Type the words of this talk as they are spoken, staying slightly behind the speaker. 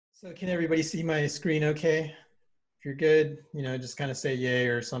So can everybody see my screen okay? If you're good, just kind of say yay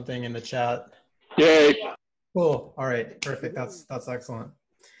or something in the chat. Yay. Cool. All right. Perfect. That's excellent.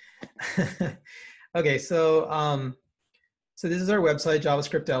 Okay. So this is our website,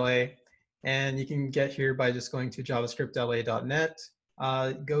 JavaScript LA, and you can get here by just going to javascriptla.net.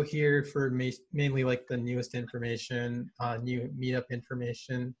 Go here for mainly like the newest information, new meetup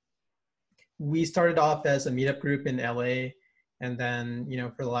information. We started off as a meetup group in LA, and then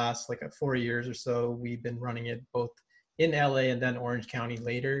for the last like 4 years or so, we've been running it both in LA and then Orange County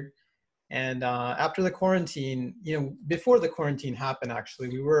later. And after the quarantine, before the quarantine happened, actually,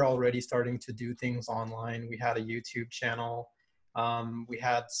 we were already starting to do things online. We had a YouTube channel, we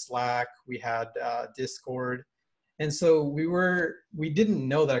had Slack, we had Discord. And so we didn't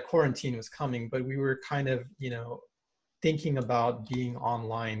know that a quarantine was coming, but we were kind of, thinking about being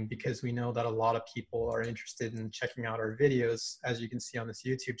online because we know that a lot of people are interested in checking out our videos. As you can see on this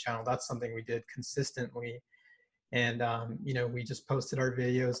YouTube channel, that's something we did consistently. And, we just posted our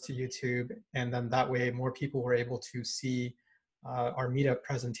videos to YouTube, and then that way more people were able to see our meetup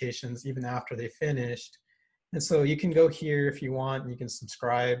presentations even after they finished. And so you can go here if you want, and you can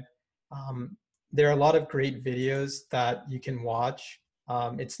subscribe. There are a lot of great videos that you can watch.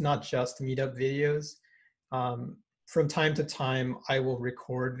 It's not just meetup videos. From time to time, I will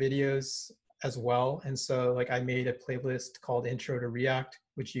record videos as well. And so like I made a playlist called Intro to React,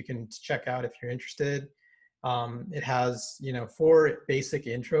 which you can check out if you're interested. It has, 4 basic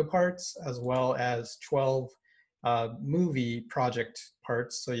intro parts as well as 12 movie project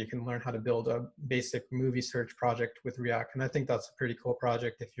parts. So you can learn how to build a basic movie search project with React. And I think that's a pretty cool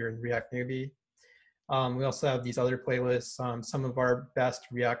project if you're in React newbie. We also have these other playlists, some of our best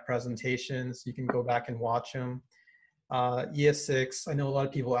React presentations. You can go back and watch them. ES6, I know a lot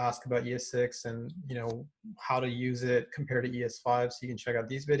of people ask about ES6 and how to use it compared to ES5, so you can check out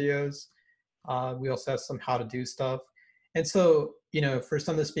these videos. We also have some how to do stuff. And so, for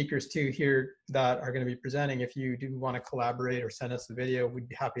some of the speakers too here that are going to be presenting, if you do want to collaborate or send us a video, we'd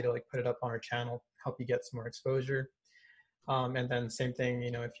be happy to like put it up on our channel, help you get some more exposure. And then same thing,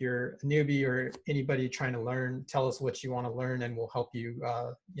 if you're a newbie or anybody trying to learn, tell us what you want to learn and we'll help you,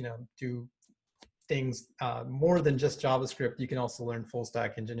 do things more than just JavaScript. You can also learn full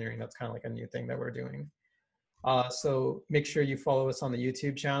stack engineering. That's kind of like a new thing that we're doing. So make sure you follow us on the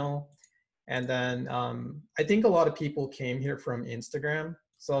YouTube channel. And then I think a lot of people came here from Instagram.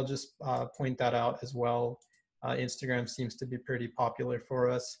 So I'll just point that out as well. Instagram seems to be pretty popular for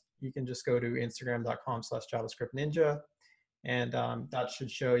us. You can just go to instagram.com/JavaScriptNinja. And that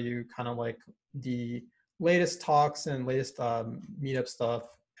should show you kind of like the latest talks and latest meetup stuff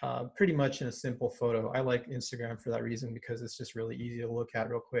pretty much in a simple photo. I like Instagram for that reason because it's just really easy to look at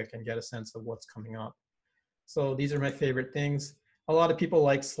real quick and get a sense of what's coming up. So these are my favorite things. A lot of people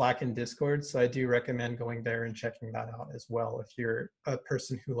like Slack and Discord, so I do recommend going there and checking that out as well if you're a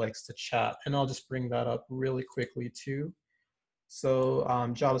person who likes to chat. And I'll just bring that up really quickly too. So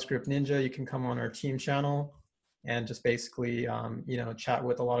JavaScript Ninja, you can come on our team channel and just basically, chat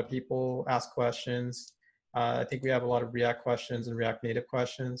with a lot of people, ask questions. I think we have a lot of React questions and React Native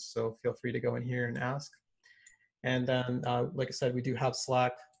questions, so feel free to go in here and ask. And then, like I said, we do have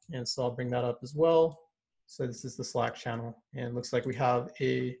Slack, and so I'll bring that up as well. So this is the Slack channel, and it looks like we have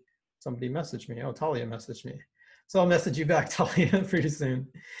somebody messaged me. Oh, Talia messaged me. So I'll message you back, Talia, pretty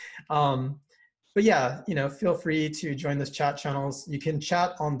soon. But yeah, feel free to join this chat channels. You can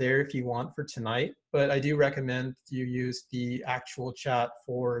chat on there if you want for tonight, but I do recommend you use the actual chat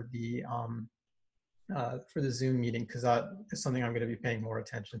for the Zoom meeting because that is something I'm going to be paying more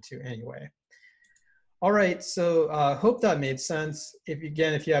attention to anyway. All right, so hope that made sense. If you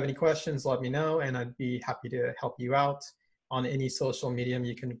have any questions, let me know, and I'd be happy to help you out on any social medium.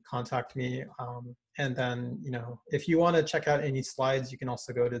 You can contact me. And then, if you want to check out any slides, you can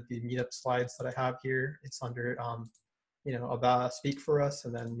also go to the Meetup slides that I have here. It's under, about Speak For Us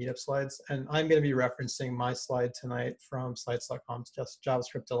and then Meetup slides. And I'm going to be referencing my slide tonight from slides.com, just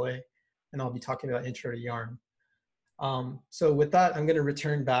JavaScript LA, and I'll be talking about Intro to Yarn. So with that, I'm going to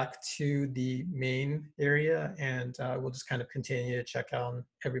return back to the main area, and we'll just kind of continue to check out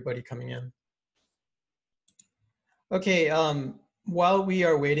everybody coming in. Okay, while we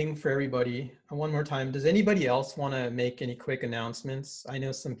are waiting for everybody, one more time, does anybody else want to make any quick announcements? I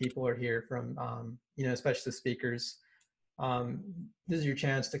know some people are here from, especially the speakers. This is your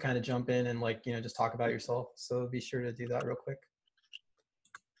chance to kind of jump in and just talk about yourself. So be sure to do that real quick.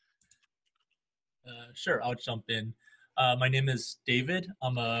 Sure, I'll jump in. My name is David.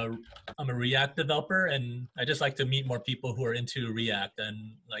 I'm a React developer, and I just like to meet more people who are into React,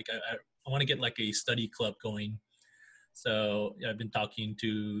 and I want to get like a study club going. So yeah, I've been talking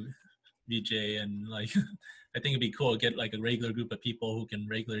to Vijay, and like I think it'd be cool to get like a regular group of people who can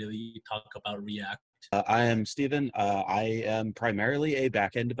regularly talk about React. I am Steven. I am primarily a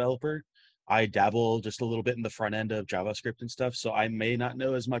backend developer. I dabble just a little bit in the front end of JavaScript and stuff, so I may not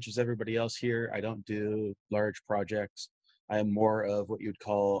know as much as everybody else here. I don't do large projects. I am more of what you'd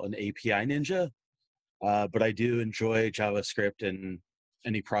call an API ninja, but I do enjoy JavaScript, and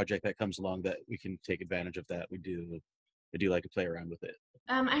any project that comes along that we can take advantage of that, I do like to play around with it.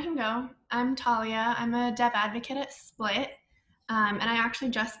 I can go. I'm Talia. I'm a dev advocate at Split. And I actually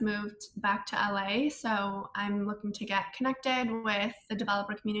just moved back to LA, so I'm looking to get connected with the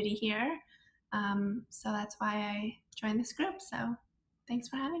developer community here. So that's why I joined this group. So thanks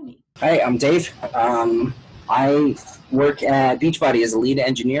for having me. Hi, I'm Dave. I work at Beachbody as a lead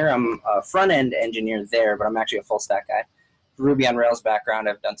engineer. I'm a front-end engineer there, but I'm actually a full-stack guy. Ruby on Rails background.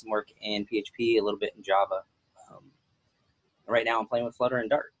 I've done some work in PHP, a little bit in Java. Right now I'm playing with Flutter and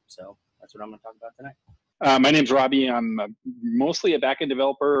Dart, so that's what I'm going to talk about tonight. My name's Robbie. I'm mostly a backend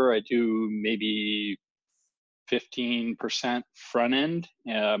developer. I do maybe 15% front end,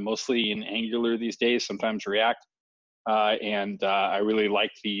 mostly in Angular these days, sometimes React. And I really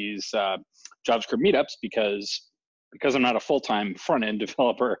like these JavaScript meetups because I'm not a full-time front end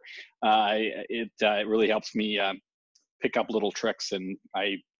developer. It really helps me pick up little tricks, and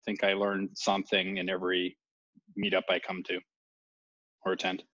I think I learn something in every meetup I come to or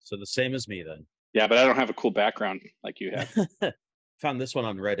attend. So the same as me then. Yeah, but I don't have a cool background like you have. Found this one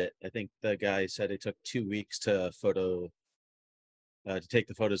on Reddit. I think the guy said it took 2 weeks to take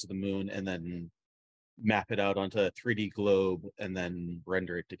the photos of the moon and then map it out onto a 3D globe and then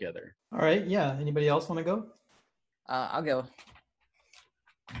render it together. All right. Yeah. Anybody else want to go? I'll go.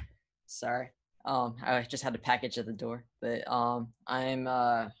 Sorry. I just had a package at the door, but I'm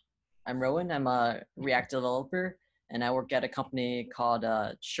Rowan. I'm a React developer, and I work at a company called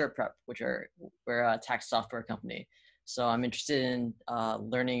SurePrep, we're a tax software company. So I'm interested in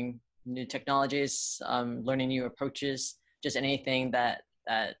learning new technologies, learning new approaches, just anything that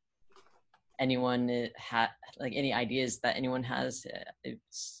anyone like any ideas that anyone has.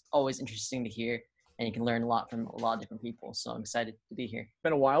 It's always interesting to hear, and you can learn a lot from a lot of different people. So I'm excited to be here. It's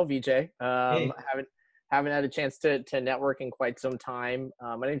been a while, Vijay. Hey. Haven't had a chance to network in quite some time.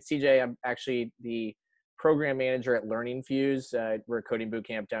 My name's TJ. I'm actually the program manager at Learning Fuse. We're a coding boot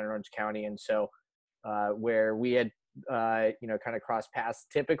camp down in Orange County, and so where we had kind of cross paths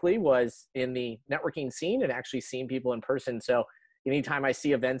typically was in the networking scene and actually seeing people in person. So anytime I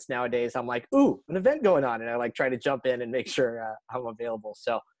see events nowadays, I'm like, ooh, an event going on, and I like try to jump in and make sure I'm available.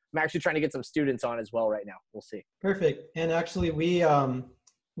 So I'm actually trying to get some students on as well right now. We'll see. Perfect. And actually,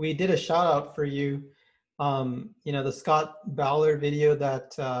 we did a shout out for you. The Scott Ballard video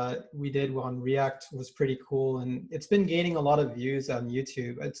that we did on React was pretty cool, and it's been gaining a lot of views on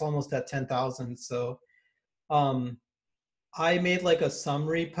YouTube. It's almost at 10,000. So I made like a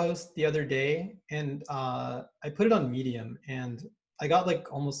summary post the other day, and I put it on Medium, and I got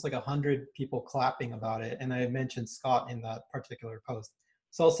like almost like 100 people clapping about it. And I mentioned Scott in that particular post.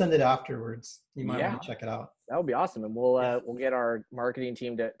 So I'll send it afterwards. You might want to check it out. That would be awesome. And we'll get our marketing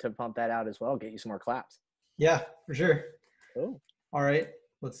team to pump that out as well, get you some more claps. Yeah, for sure. Cool. All right.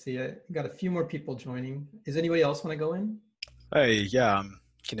 Let's see. I got a few more people joining. Does anybody else want to go in? Hey, yeah.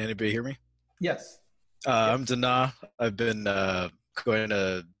 Can anybody hear me? Yes. I'm Dana. I've been going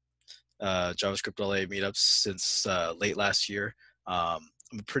to JavaScript LA meetups since late last year. I'm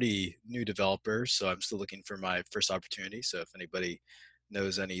a pretty new developer, so I'm still looking for my first opportunity. So if anybody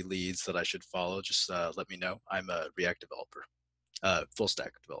knows any leads that I should follow, just let me know. I'm a React developer, full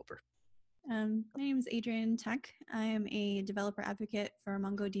stack developer. My name is Adrienne Tacke. I am a developer advocate for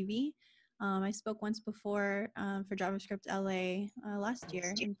Mongo DB. I spoke once before for JavaScript LA last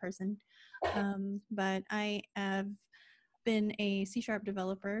year in person, but I have been a C#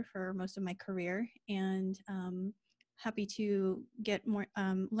 developer for most of my career, and happy to get more,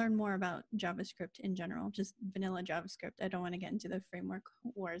 learn more about JavaScript in general, just vanilla JavaScript. I don't want to get into the framework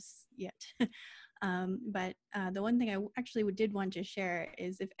wars yet. But the one thing I actually did want to share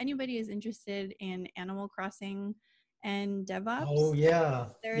is if anybody is interested in Animal Crossing and DevOps, oh yeah,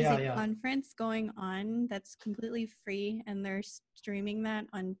 there is a conference going on that's completely free, and they're streaming that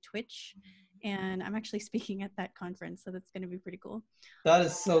on Twitch. And I'm actually speaking at that conference, so that's going to be pretty cool. That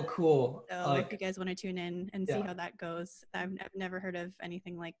is so cool. So if you guys want to tune in and see how that goes, I've never heard of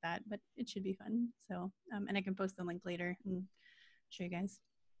anything like that, but it should be fun. So, and I can post the link later and show you guys.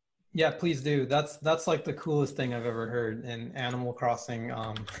 Yeah, please do. That's like the coolest thing I've ever heard in Animal Crossing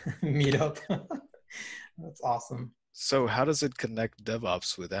meetup. That's awesome. So how does it connect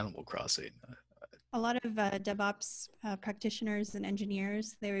DevOps with Animal Crossing? A lot of DevOps practitioners and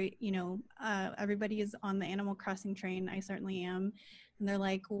engineers, everybody is on the Animal Crossing train. I certainly am. And they're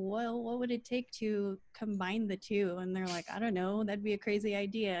like, well, what would it take to combine the two? And they're like, I don't know, that'd be a crazy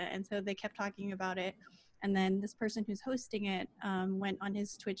idea. And so they kept talking about it. And then this person who's hosting it went on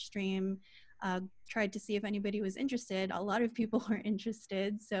his Twitch stream, tried to see if anybody was interested. A lot of people were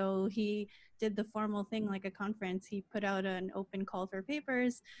interested. So he did the formal thing like a conference. He put out an open call for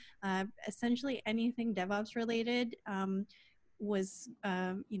papers. Essentially anything DevOps related was,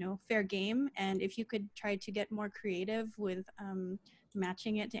 fair game. And if you could try to get more creative with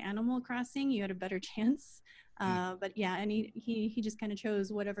matching it to Animal Crossing, you had a better chance. But yeah, and he just kind of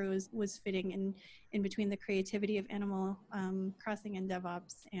chose whatever was fitting in between the creativity of Animal Crossing and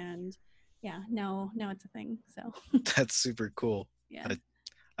DevOps. And yeah, now it's a thing. So That's super cool. yeah.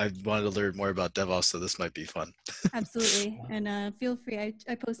 I wanted to learn more about DevOps, so this might be fun. Absolutely. And feel free.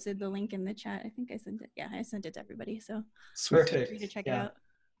 I posted the link in the chat. I think I sent it. Yeah, I sent it to everybody. So Sweet. feel free to check it out.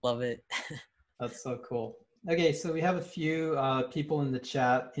 Love it. That's so cool. Okay, so we have a few people in the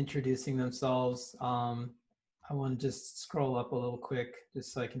chat introducing themselves. I want to just scroll up a little quick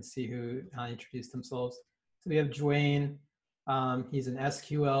just so I can see who introduced themselves. So we have Dwayne. He's an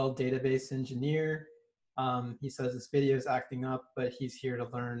SQL database engineer. He says this video is acting up, but he's here to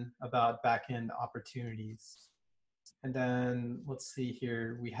learn about backend opportunities. And then let's see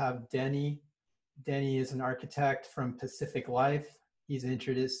here. We have Denny. Denny is an architect from Pacific Life. He's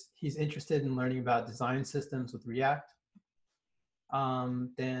interested in learning about design systems with React.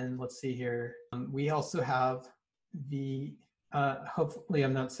 Then let's see here. We also have hopefully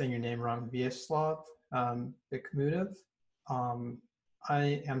I'm not saying your name wrong, Vyacheslav Bikhmutov.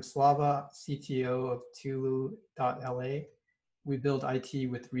 I am Slava, CTO of Tulu.la. We build IT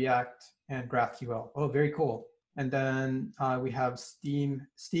with React and GraphQL. Oh, very cool. And then we have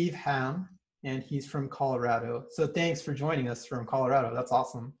Steve Ham, and he's from Colorado. So thanks for joining us from Colorado. That's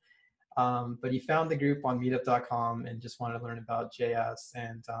awesome. But he found the group on meetup.com and just wanted to learn about JS.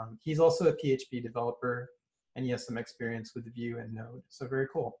 And he's also a PHP developer, and he has some experience with Vue and Node. So very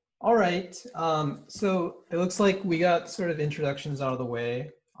cool. All right, so it looks like we got sort of introductions out of the way.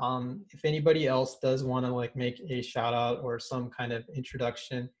 If anybody else does want to like make a shout out or some kind of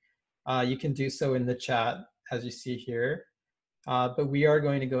introduction, you can do so in the chat as you see here. But we are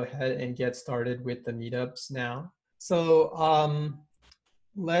going to go ahead and get started with the meetups now. So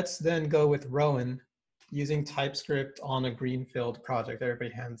let's then go with Rowan using TypeScript on a greenfield project. Everybody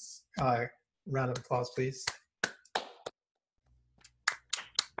hands, round of applause, please.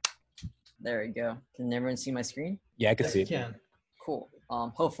 There we go. Can everyone see my screen? Yeah, I can Yes, see you it. can. Cool.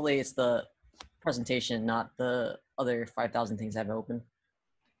 Hopefully it's the presentation, not the other 5,000 things I have open.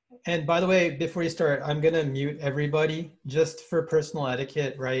 And by the way, before you start, I'm going to mute everybody just for personal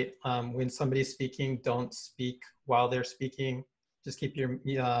etiquette, right? When somebody's speaking, don't speak while they're speaking. Just keep your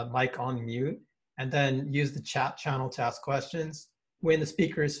mic on mute and then use the chat channel to ask questions. When the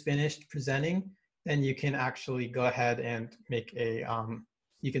speaker is finished presenting, then you can actually go ahead and make a,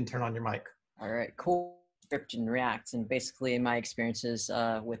 you can turn on your mic. All right, cool. TypeScript and React, and basically my experiences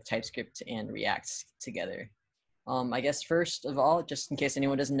with TypeScript and React together. I guess first of all, just in case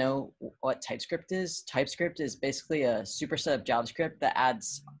anyone doesn't know what TypeScript is basically a superset of JavaScript that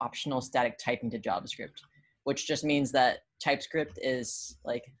adds optional static typing to JavaScript, which just means that TypeScript is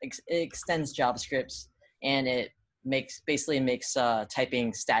like, it extends JavaScript and it basically makes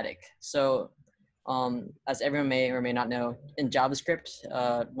typing static. So as everyone may or may not know, in JavaScript,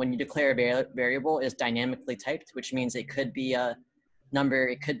 when you declare a variable, it's dynamically typed, which means it could be a number,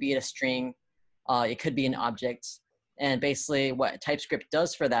 it could be a string, it could be an object. And basically what TypeScript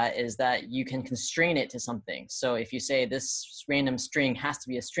does for that is that you can constrain it to something. So if you say this random string has to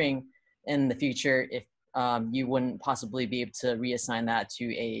be a string, in the future, if you wouldn't possibly be able to reassign that to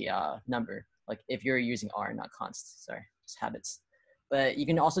a number, like if you're using R, not const, sorry, just habits. But you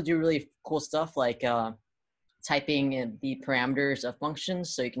can also do really cool stuff like typing in the parameters of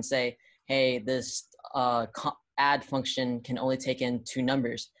functions. So you can say, hey, this add function can only take in 2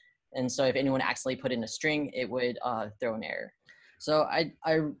 numbers. And so if anyone accidentally put in a string, it would throw an error. So I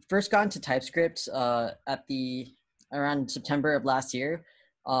first got into TypeScript around September of last year.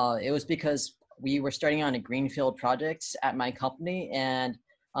 It was because we were starting on a greenfield project at my company, and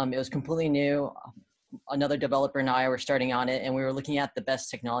it was completely new. Another developer and I were starting on it, and we were looking at the best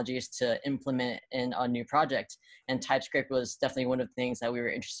technologies to implement in a new project. And TypeScript was definitely one of the things that we were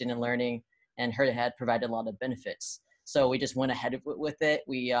interested in learning, and heard it had provided a lot of benefits. So we just went ahead with it.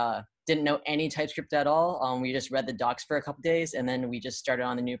 We didn't know any TypeScript at all. We just read the docs for a couple days, and then we just started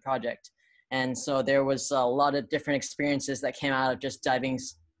on the new project. And so there was a lot of different experiences that came out of just diving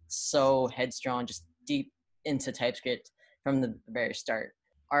so headstrong, just deep into TypeScript from the very start.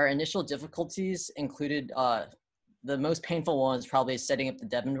 Our initial difficulties included the most painful one is probably setting up the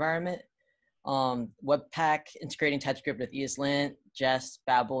dev environment. Webpack integrating TypeScript with ESLint, Jest,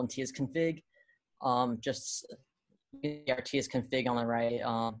 Babel, and tsconfig. Just our tsconfig on the right,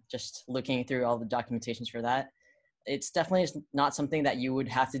 just looking through all the documentations for that. It's definitely not something that you would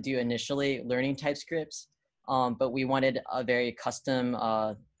have to do initially learning TypeScript, but we wanted a very custom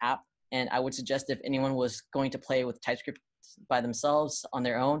app. And I would suggest if anyone was going to play with TypeScript by themselves on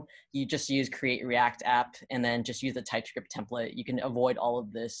their own, you just use create React app and then just use the TypeScript template. You can avoid all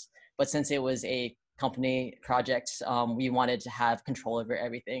of this. But since it was a company project, we wanted to have control over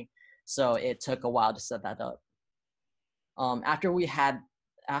everything. So it took a while to set that up. After we had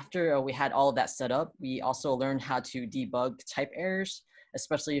all of that set up, we also learned how to debug type errors,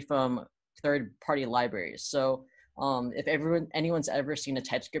 especially from third-party libraries. So if anyone's ever seen a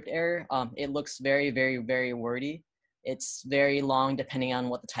TypeScript error, it looks very, very, very wordy. It's very long depending on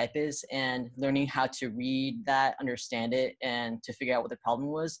what the type is, and learning how to read that, understand it, and to figure out what the problem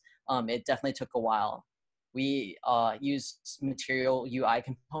was, it definitely took a while. We used material UI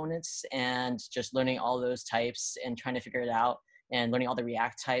components and just learning all those types and trying to figure it out and learning all the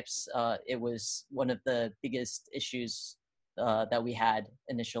React types. It was one of the biggest issues that we had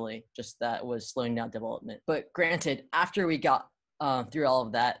initially, just that was slowing down development. But granted, after we got through all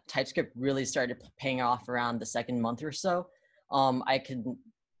of that, TypeScript really started paying off around the second month or so.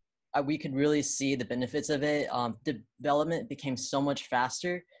 We could really see the benefits of it. Development became so much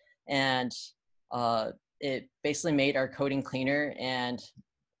faster, and it basically made our coding cleaner and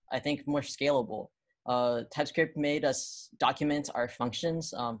I think more scalable. TypeScript made us document our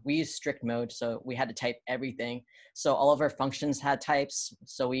functions. We use strict mode, so we had to type everything. So all of our functions had types,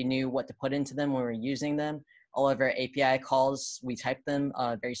 so we knew what to put into them when we were using them. All of our API calls, we typed them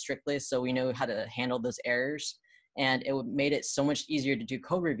very strictly, so we know how to handle those errors. And it made it so much easier to do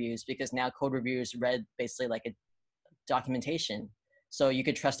code reviews because now code reviews read basically like a documentation. So you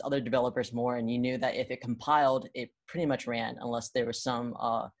could trust other developers more, and you knew that if it compiled, it pretty much ran unless there was some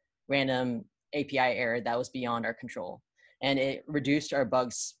random API error that was beyond our control. And it reduced our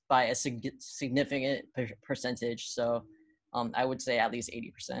bugs by a significant percentage. So I would say at least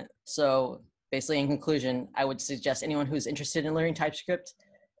 80%. So basically, in conclusion, I would suggest anyone who's interested in learning TypeScript,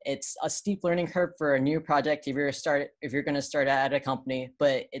 it's a steep learning curve for a new project if you're going to start at a company,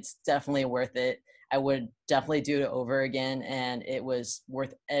 but it's definitely worth it. I would definitely do it over again, and it was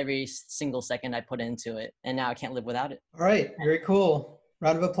worth every single second I put into it. And now I can't live without it. All right, very cool.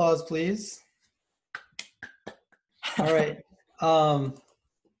 Round of applause, please. All right.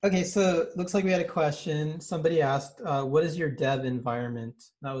 Okay, so it looks like we had a question. Somebody asked, what is your dev environment?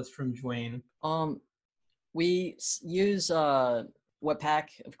 That was from Dwayne. We use Webpack,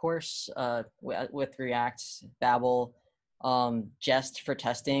 of course, with React, Babel, Jest for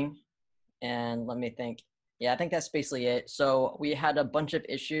testing, and let me think. Yeah, I think that's basically it. So we had a bunch of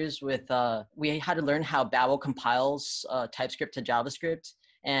issues with, we had to learn how Babel compiles TypeScript to JavaScript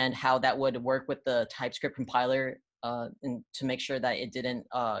and how that would work with the TypeScript compiler and to make sure that it didn't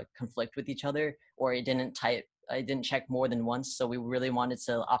conflict with each other, or it didn't check more than once. So we really wanted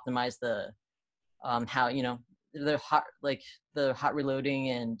to optimize the how, you know, the hot reloading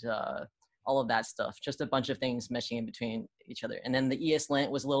and all of that stuff, just a bunch of things meshing in between each other. And then the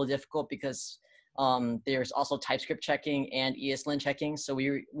ESLint was a little difficult because there's also TypeScript checking and ESLint checking. So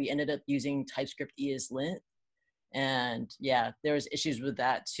we ended up using TypeScript ESLint, and yeah, there was issues with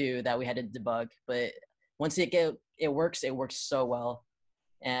that too that we had to debug. But once it works so well.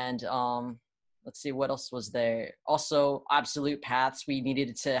 And let's see, what else was there? Also, absolute paths. We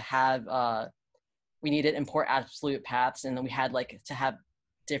needed to have we needed import absolute paths, and then we had to have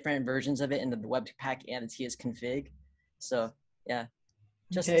different versions of it in the Webpack and the tsconfig. So yeah,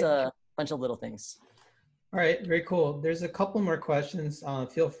 just a bunch of little things. All right, very cool. There's a couple more questions.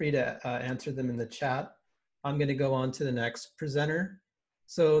 Feel free to answer them in the chat. I'm going to go on to the next presenter.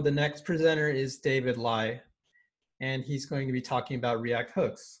 So the next presenter is David Lai, and he's going to be talking about React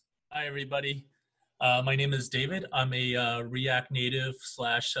hooks. Hi, everybody. My name is David. I'm a React Native /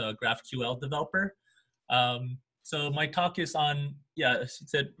 GraphQL developer. So my talk is on, it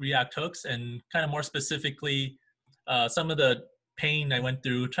said React hooks, and kind of more specifically, some of the pain I went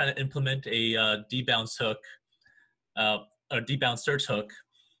through trying to implement a debounce hook, or debounce search hook.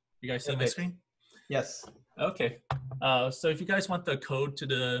 You guys see my screen? Yes. Okay. So if you guys want the code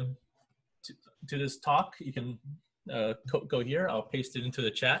to this talk, you can go here. I'll paste it into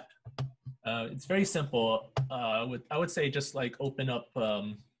the chat. It's very simple. I would say just open up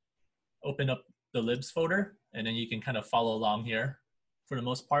the libs folder, and then you can kind of follow along here. for the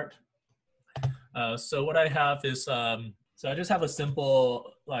most part. So what I have is, so I just have a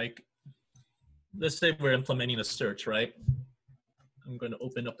simple, like, let's say we're implementing a search, right? I'm going to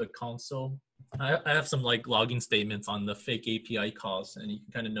open up the console. I have some like logging statements on the fake API calls, and you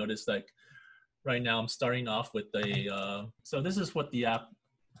can kind of notice like right now I'm starting off with a, so this is what the app,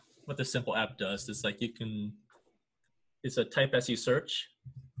 what the simple app does. It's like you can, it's a type as you search.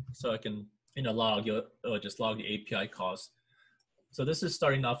 So I can, in a log, it'll just log the API calls. So this is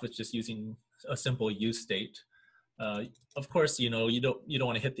starting off with just using a simple use state. Of course, you know, you don't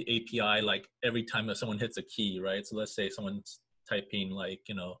want to hit the API like every time that someone hits a key, right? So let's say someone's typing like,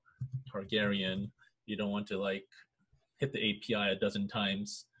 you know, Targaryen, you don't want to like hit the API a dozen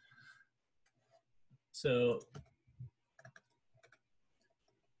times. So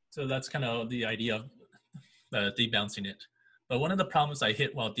that's kind of the idea of debouncing it. But one of the problems I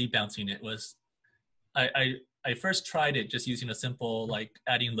hit while debouncing it was I first tried it just using a simple like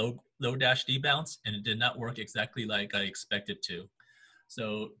adding low dash debounce, and it did not work exactly like I expected to.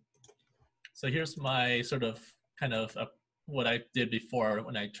 So here's my sort of kind of what I did before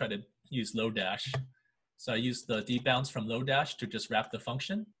when I tried to use low dash. So I used the debounce from low dash to just wrap the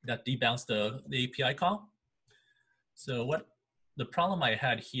function that debounced the API call. So what the problem I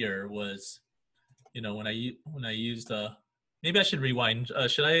had here was, you know, when I used the, maybe I should rewind. Do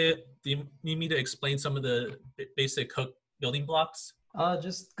you need me to explain some of the basic hook building blocks?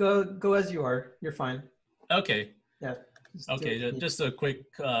 Just go as you are. You're fine. Okay. Yeah. Okay, just a quick,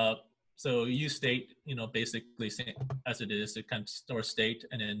 so use state, you know, basically as it is, it kind of stores state,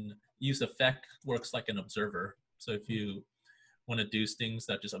 and then use effect works like an observer. So if you want to do things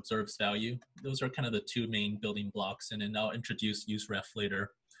that just observes value, those are kind of the two main building blocks, and then I'll introduce useRef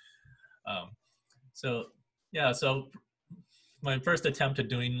later. So yeah, so my first attempt at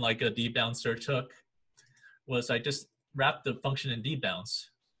doing like a debounce search hook was I just wrapped the function in debounce.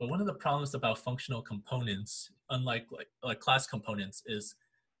 But one of the problems about functional components, unlike like class components, is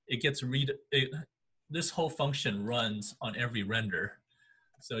it gets this whole function runs on every render.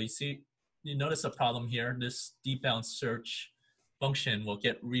 So you notice a problem here. This debounce search function will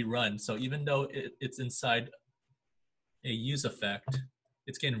get rerun. So even though it's inside a use effect,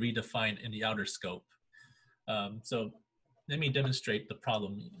 it's getting redefined in the outer scope. So let me demonstrate the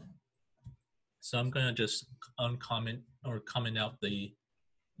problem. So I'm going to just uncomment or comment out the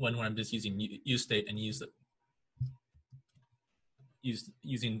one where I'm just using use state and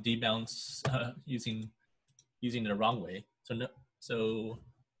using debounce, using it the wrong way. So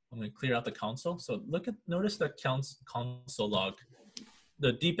I'm going to clear out the console. So notice the console log.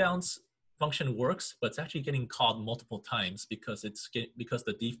 The debounce function works, but it's actually getting called multiple times because the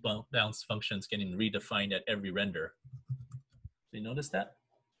debounce function is getting redefined at every render. So you notice that?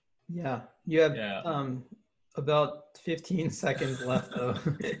 Yeah, you have about 15 seconds left though.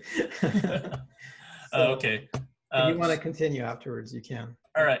 Okay. If you want to continue afterwards, you can.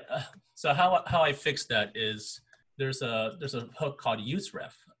 All right. So how I fix that is there's a hook called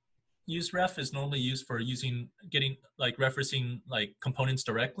useRef. UseRef is normally used for referencing like components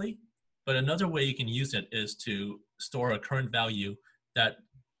directly. But another way you can use it is to store a current value that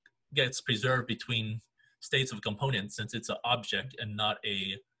gets preserved between states of components, since it's an object and not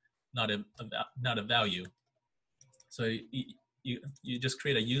a value. So you just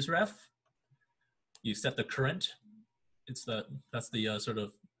create a useRef. You set the current. That's the sort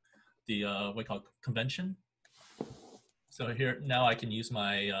of the what we call convention. So here now I can use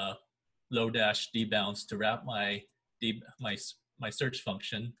my low dash debounce to wrap my search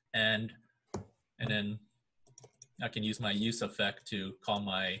function, and then I can use my use effect to call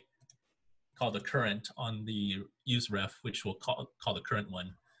the current on the useRef, which will call the current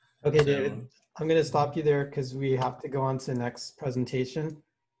one. Okay, so, David, I'm going to stop you there because we have to go on to the next presentation.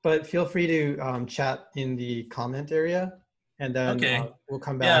 But feel free to chat in the comment area, and then we'll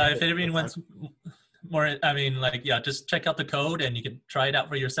come back. Yeah, if anyone wants more, I mean, like, yeah, just check out the code and you can try it out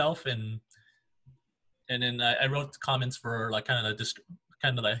for yourself. And then I wrote comments for like kind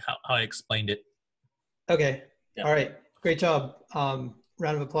of like how I explained it. Okay. Yeah. All right. Great job. Round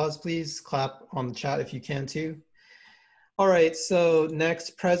of applause, please. Clap on the chat if you can too. All right. So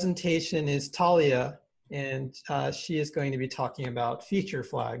next presentation is Talia, and she is going to be talking about feature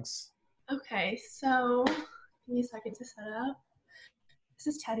flags. Okay. So give me a second to set up.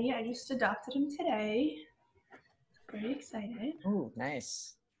 This is Teddy. I just adopted him today. Very excited. Oh,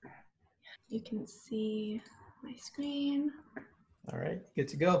 nice. You can see my screen. All right, good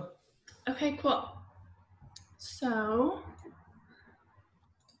to go. Okay, cool. So,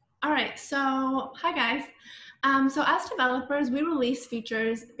 all right, so hi guys. So as developers, we release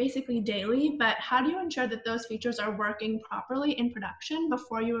features basically daily, but how do you ensure that those features are working properly in production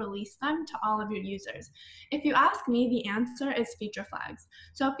before you release them to all of your users? If you ask me, the answer is feature flags.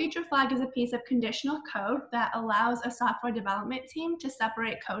 So a feature flag is a piece of conditional code that allows a software development team to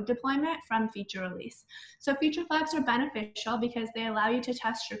separate code deployment from feature release. So feature flags are beneficial because they allow you to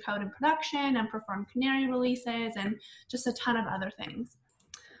test your code in production and perform canary releases and just a ton of other things.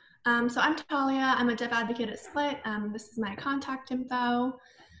 So I'm Talia, I'm a dev advocate at Split. This is my contact info.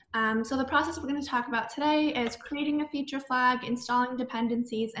 So the process we're going to talk about today is creating a feature flag, installing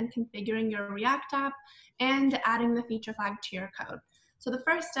dependencies, and configuring your React app, and adding the feature flag to your code. So the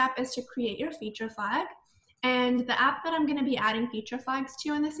first step is to create your feature flag. And the app that I'm going to be adding feature flags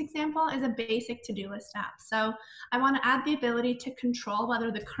to in this example is a basic to-do list app. So I want to add the ability to control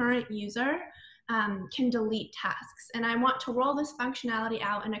whether the current user can delete tasks. And I want to roll this functionality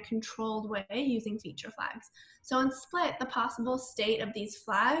out in a controlled way using feature flags. So in Split, the possible state of these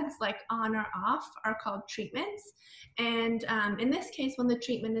flags, like on or off, are called treatments. And in this case, when the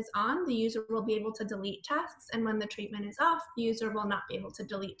treatment is on, the user will be able to delete tasks. And when the treatment is off, the user will not be able to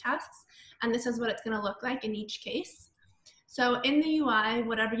delete tasks. And this is what it's going to look like in each case. So in the UI,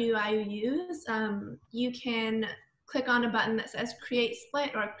 whatever UI you use, you can click on a button that says create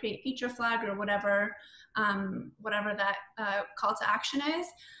split or create feature flag or whatever that call to action is.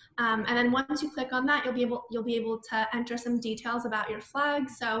 And then once you click on that, you'll be able to enter some details about your flag.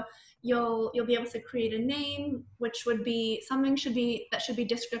 So you'll be able to create a name, which would be something that should be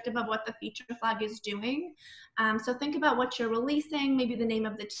descriptive of what the feature flag is doing. So think about what you're releasing, maybe the name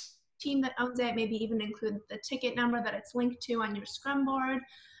of the team that owns it, maybe even include the ticket number that it's linked to on your Scrum board.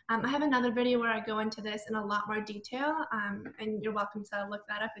 I have another video where I go into this in a lot more detail, and you're welcome to look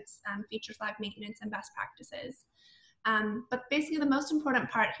that up. It's feature flag maintenance and best practices. But basically the most important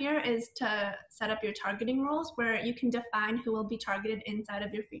part here is to set up your targeting rules where you can define who will be targeted inside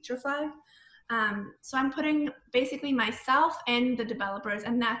of your feature flag. So I'm putting basically myself and the developers,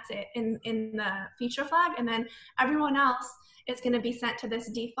 and that's it in the feature flag, and then everyone else is going to be sent to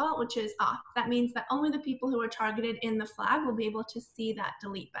this default, which is off. That means that only the people who are targeted in the flag will be able to see that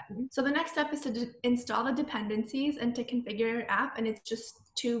delete button. So the next step is to install the dependencies and to configure your app, and it's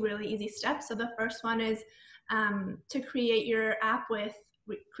just two really easy steps. So the first one is to create your app with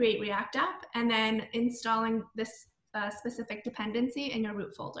create React app, and then installing this specific dependency in your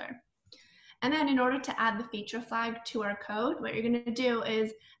root folder. And then in order to add the feature flag to our code, what you're going to do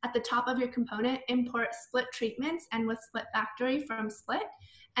is at the top of your component, import split treatments and with split factory from split.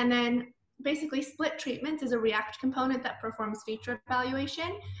 And then basically split treatments is a React component that performs feature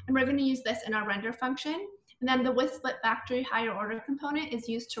evaluation. And we're going to use this in our render function. And then the with split factory higher order component is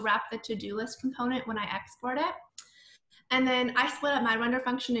used to wrap the to-do list component when I export it. And then I split up my render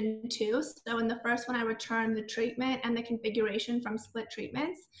function in two. So in the first one, I return the treatment and the configuration from split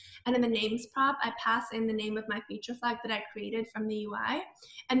treatments. And in the names prop, I pass in the name of my feature flag that I created from the UI.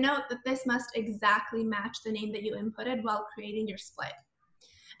 And note that this must exactly match the name that you inputted while creating your split.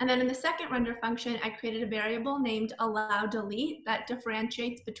 And then in the second render function, I created a variable named allow_delete that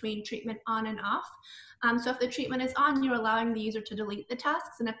differentiates between treatment on and off. So if the treatment is on, you're allowing the user to delete the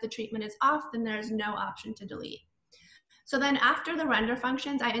tasks. And if the treatment is off, then there's no option to delete. So then after the render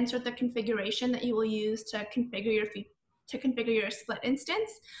functions, I insert the configuration that you will use to configure your split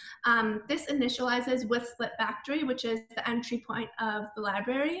instance. This initializes with split factory, which is the entry point of the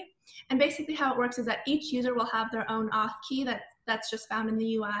library. And basically how it works is that each user will have their own auth key that's just found in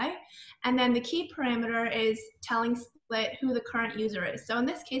the UI. And then the key parameter is telling Split who the current user is. So in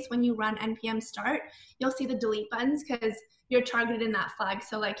this case, when you run npm start, you'll see the delete buttons because you're targeted in that flag.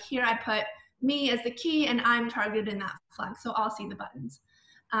 So like here I put me as the key and I'm targeted in that flag. So I'll see the buttons,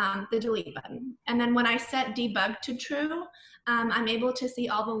 the delete button. And then when I set debug to true, I'm able to see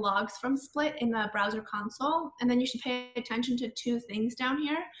all the logs from Split in the browser console. And then you should pay attention to two things down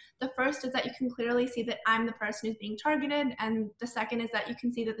here. The first is that you can clearly see that I'm the person who's being targeted. And the second is that you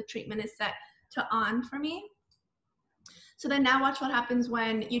can see that the treatment is set to on for me. So then now watch what happens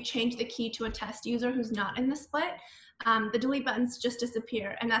when you change the key to a test user who's not in the split. The delete buttons just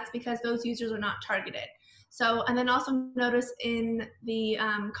disappear, and that's because those users are not targeted. So, and then also notice in the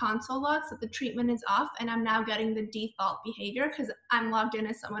console logs that the treatment is off, and I'm now getting the default behavior because I'm logged in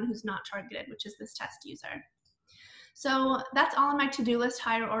as someone who's not targeted, which is this test user. So that's all in my to-do list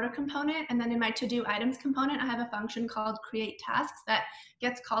higher order component. And then in my to-do items component, I have a function called create tasks that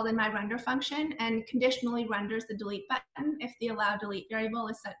gets called in my render function and conditionally renders the delete button if the allow delete variable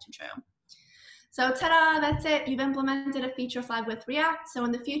is set to true. So ta-da, that's it. You've implemented a feature flag with React. So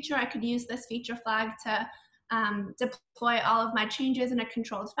in the future, I could use this feature flag to deploy all of my changes in a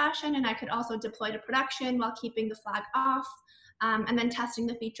controlled fashion, and I could also deploy to production while keeping the flag off, and then testing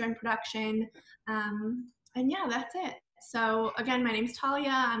the feature in production. And yeah, that's it. So again, my name's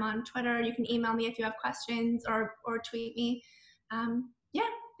Talia. I'm on Twitter. You can email me if you have questions or tweet me. Yeah,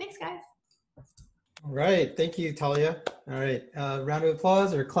 thanks guys. All right, thank you, Talia. All right, round of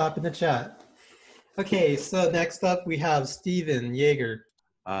applause or clap in the chat. Okay, so next up we have Steven Yager.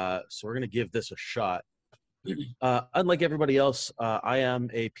 So we're gonna give this a shot. Unlike everybody else, I am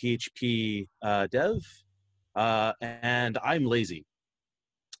a PHP dev, and I'm lazy.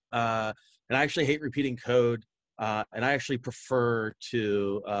 And I actually hate repeating code, and I actually prefer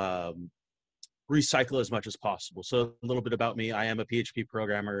to recycle as much as possible. So a little bit about me: I am a PHP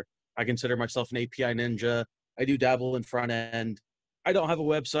programmer. I consider myself an API ninja. I do dabble in front end. I don't have a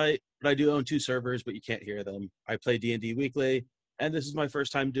website, but I do own 2 servers, but you can't hear them. I play D&D weekly, and this is my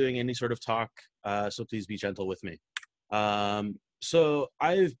first time doing any sort of talk, so please be gentle with me. So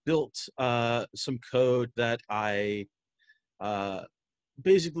I've built some code that I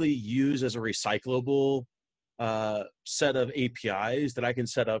basically use as a recyclable set of APIs that I can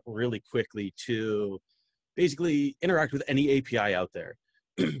set up really quickly to basically interact with any API out there.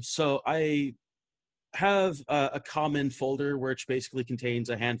 So I have a common folder which basically contains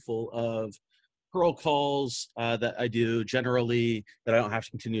a handful of curl calls that I do generally, that I don't have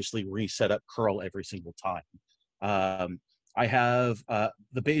to continuously reset up curl every single time. I have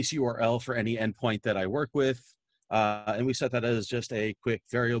the base URL for any endpoint that I work with, and we set that as just a quick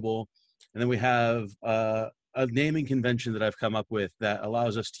variable. And then we have a naming convention that I've come up with that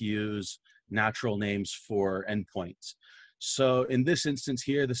allows us to use natural names for endpoints. So in this instance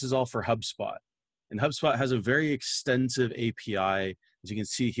here, this is all for HubSpot. And HubSpot has a very extensive API. As you can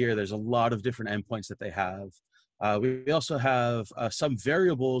see here, there's a lot of different endpoints that they have. We also have some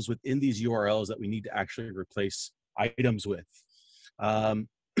variables within these URLs that we need to actually replace items with.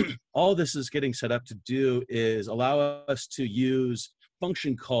 All this is getting set up to do is allow us to use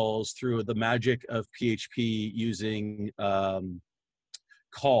function calls through the magic of PHP using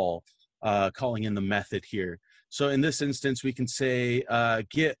calling in the method here. So in this instance, we can say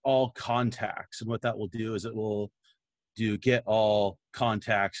get all contacts, and what that will do is it will do get all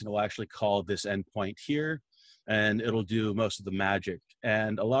contacts, and it will actually call this endpoint here, and it'll do most of the magic.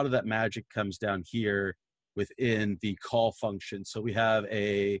 And a lot of that magic comes down here within the call function. So we have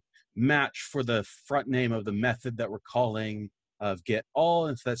a match for the front name of the method that we're calling of get all.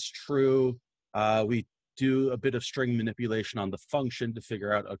 If that's true, we do a bit of string manipulation on the function to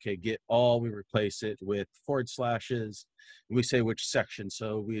figure out, okay, get all, we replace it with forward slashes, and we say which section.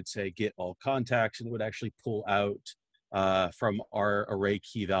 So we'd say get all contacts, and it would actually pull out from our array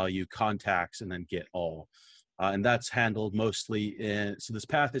key value contacts and then get all. And that's handled mostly in, so this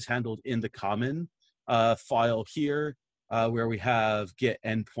path is handled in the common file here, where we have get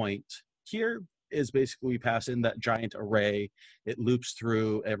endpoint here is basically we pass in that giant array. It loops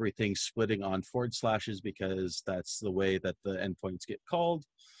through everything splitting on forward slashes because that's the way that the endpoints get called.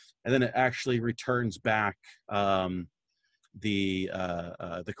 And then it actually returns back the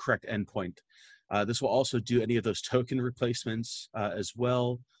correct endpoint. This will also do any of those token replacements as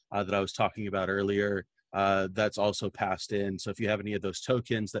well that I was talking about earlier. That's also passed in. So if you have any of those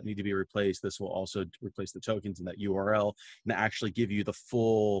tokens that need to be replaced, this will also replace the tokens in that URL and actually give you the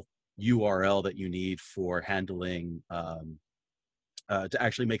full URL that you need for handling to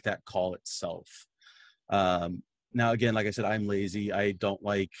actually make that call itself. Now, again, like I said, I'm lazy. I don't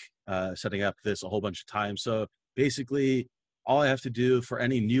like setting up this a whole bunch of times. So basically, all I have to do for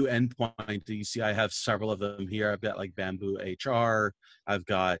any new endpoint, you see I have several of them here. I've got like Bamboo HR, I've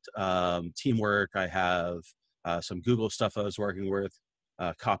got Teamwork, I have some Google stuff I was working with,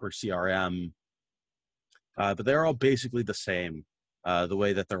 Copper CRM, but they're all basically the same, the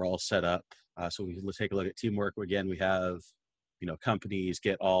way that they're all set up. So let's take a look at Teamwork. Again, we have, you know, companies,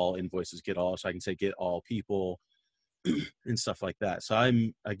 get all, invoices, get all, so I can say get all people and stuff like that. So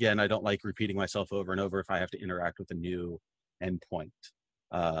again, I don't like repeating myself over and over if I have to interact with a new endpoint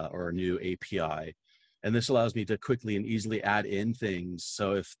or a new API. And this allows me to quickly and easily add in things.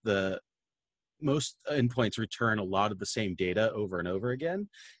 So if most endpoints return a lot of the same data over and over again,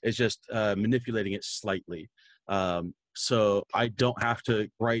 it's just manipulating it slightly. So I don't have to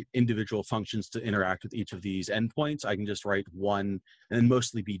write individual functions to interact with each of these endpoints. I can just write one and then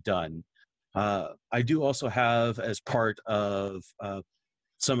mostly be done. I do also have, as part of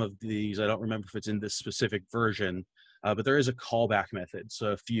some of these, I don't remember if it's in this specific version, but there is a callback method.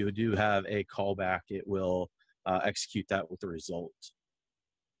 So if you do have a callback, it will execute that with the result.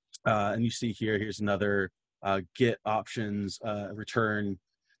 And you see here, here's another get options return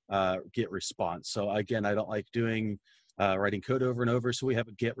get response. So again, I don't like doing writing code over and over. So we have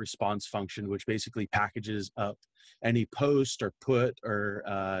a get response function, which basically packages up any post or put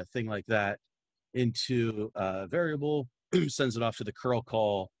or thing like that into a variable, sends it off to the curl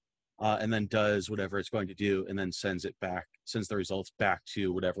call, and then does whatever it's going to do, and then sends the results back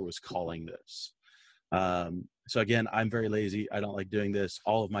to whatever was calling this. So again, I'm very lazy. I don't like doing this.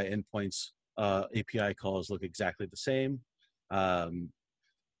 All of my endpoints API calls look exactly the same.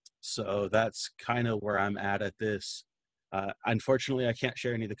 So that's kind of where I'm at this. Unfortunately, I can't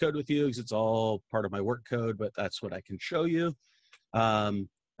share any of the code with you because it's all part of my work code, but that's what I can show you.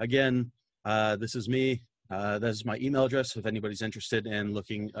 Again, this is me. This is my email address if anybody's interested in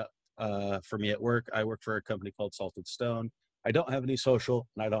looking for me at work. I work for a company called Salted Stone. I don't have any social,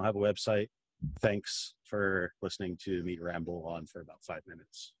 and I don't have a website. Thanks for listening to me ramble on for about 5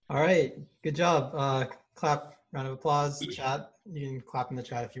 minutes. All right, good job. Clap, round of applause, chat. You can clap in the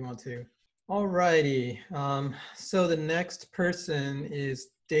chat if you want to. All righty, so the next person is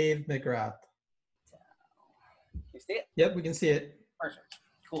Dave McGrath. Can you see it? Yep, we can see it. Perfect.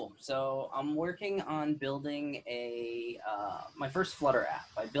 Cool. So I'm working on building my first Flutter app.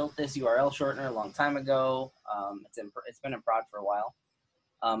 I built this URL shortener a long time ago. It's been in prod for a while.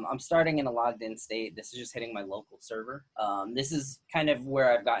 I'm starting in a logged in state. This is just hitting my local server. This is kind of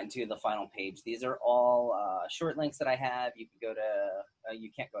where I've gotten to the final page. These are all short links that I have. You can go to,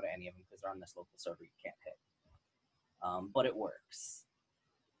 you can't go to any of them because they're on this local server. You can't hit, but it works.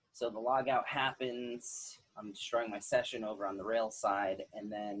 So the logout happens. I'm destroying my session over on the Rails side.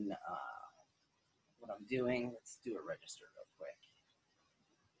 And then what I'm doing, let's do a register real quick.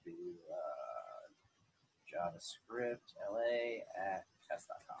 Do JavaScript LA at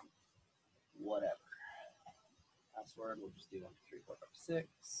test.com. Whatever. Password, we'll just do 1, 2, 3, 4, 5, 6.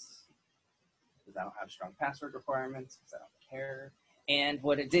 Because I don't have strong password requirements, because I don't care. And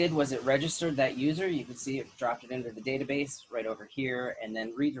what it did was it registered that user. You can see it dropped it into the database right over here, and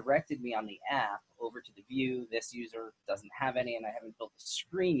then redirected me on the app over to the view. This user doesn't have any, and I haven't built the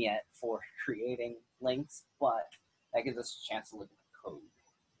screen yet for creating links, but that gives us a chance to look at the code.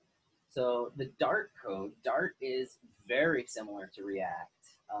 So the Dart code, Dart is very similar to React.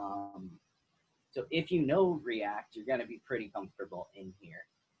 So if you know React, you're going to be pretty comfortable in here.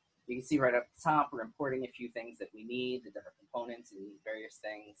 You can see right up the top, we're importing a few things that we need, the different components and various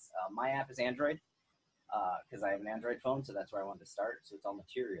things. My app is Android because I have an Android phone, so that's where I wanted to start. So it's all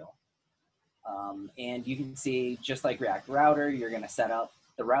Material. And you can see, just like React Router, you're going to set up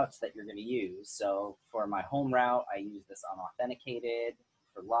the routes that you're going to use. So for my home route, I use this unauthenticated.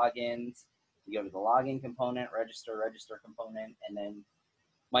 For logins, you go to the login component, register component, and then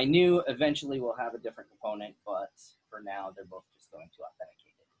my new eventually will have a different component, but for now, they're both just going to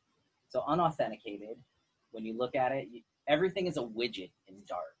authenticated. So unauthenticated, when you look at it, everything is a widget in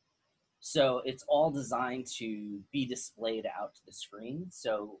Dart. So it's all designed to be displayed out to the screen.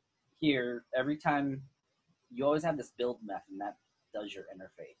 So here, every time, you always have this build method, and that does your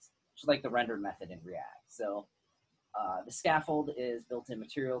interface, just like the render method in React. So the scaffold is built-in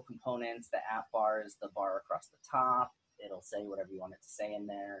Material components. The app bar is the bar across the top. It'll say whatever you want it to say in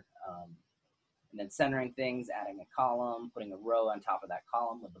there. And then centering things, adding a column, putting a row on top of that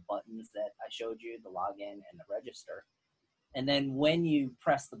column with the buttons that I showed you, the login and the register. And then when you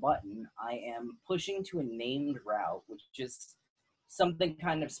press the button, I am pushing to a named route, which is something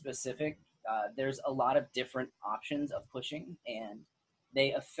kind of specific. There's a lot of different options of pushing, and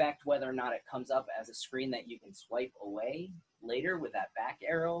they affect whether or not it comes up as a screen that you can swipe away later with that back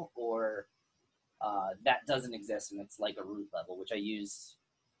arrow, or that doesn't exist and it's like a root level, which I use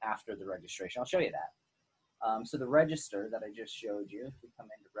after the registration. I'll show you that. So the register that I just showed you, if we come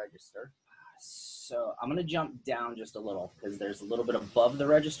into register, so I'm gonna jump down just a little because there's a little bit above the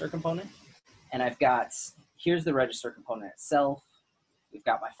register component, and I've got, here's the register component itself. We've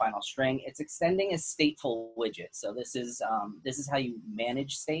got my final string. It's extending a stateful widget. So this is how you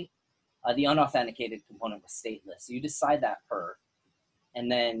manage state. The unauthenticated component was stateless. So you decide that per, and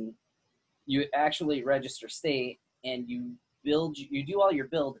then you actually register state, and you do all your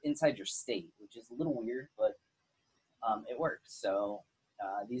build inside your state, which is a little weird, but it works. So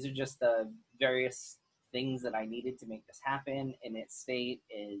these are just the various things that I needed to make this happen. Init state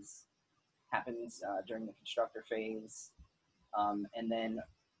happens during the constructor phase. And then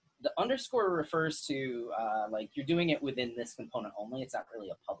the underscore refers to like you're doing it within this component only. It's not really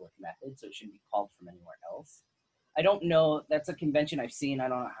a public method, so it shouldn't be called from anywhere else. I don't know. That's a convention I've seen. I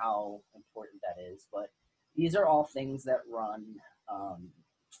don't know how important that is, but these are all things that run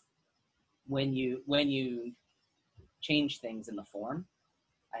when you change things in the form.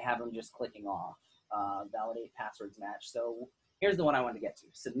 I have them just clicking off. Validate passwords match. So here's the one I want to get to,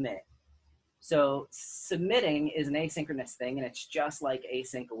 submit. So submitting is an asynchronous thing, and it's just like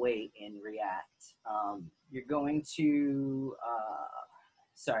async await in React. You're going to,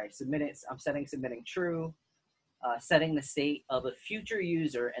 submit it. I'm setting submitting true, setting the state of a future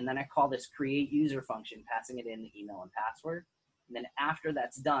user, and then I call this create user function, passing it in the email and password. And then after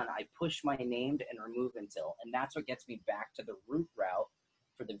that's done, I push my named and remove until, and that's what gets me back to the root route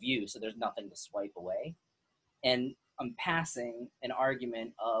for the view, so there's nothing to swipe away. And I'm passing an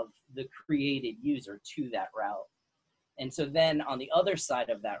argument of the created user to that route. And so then on the other side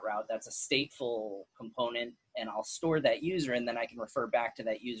of that route, that's a stateful component, and I'll store that user, and then I can refer back to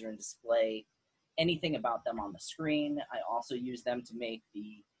that user and display anything about them on the screen. I also use them to make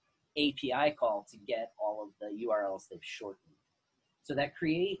the API call to get all of the URLs they've shortened. So that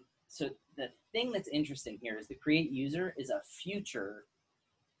so the thing that's interesting here is the create user is a future,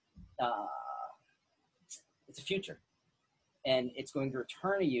 it's a future. And it's going to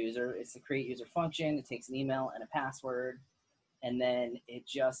return a user. It's the create user function. It takes an email and a password, and then it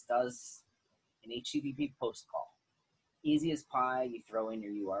just does an HTTP post call. Easy as pie. You throw in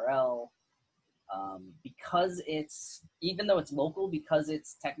your URL. Because it's, even though it's local, because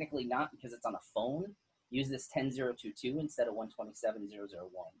it's technically not, because it's on a phone, use this 10022 instead of 127.0.0.1.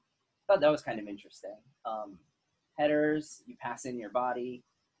 Thought that was kind of interesting. Headers, you pass in your body,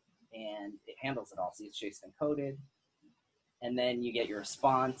 and it handles it all. See, it's JSON encoded. And then you get your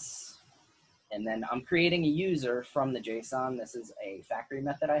response. And then I'm creating a user from the JSON. This is a factory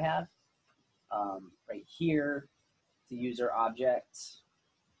method I have. Right here, it's a user object.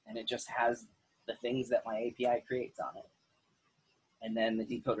 And it just has the things that my API creates on it. And then the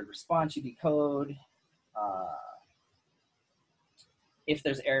decoded response, you decode. If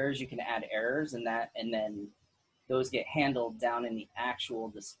there's errors, you can add errors, and then those get handled down in the actual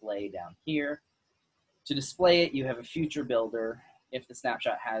display down here. To display it, you have a future builder. If the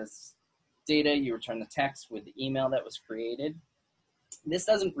snapshot has data, you return the text with the email that was created. This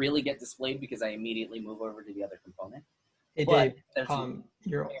doesn't really get displayed because I immediately move over to the other component. Hey But Dave,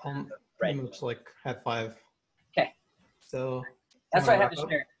 you're pretty much like at 5. Okay. So that's what I have to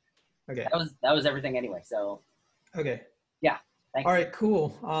share. Okay. That was everything anyway. So. Okay. Yeah. Thanks. All right,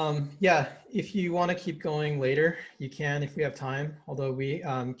 cool. Yeah, if you want to keep going later, you can if we have time. Although you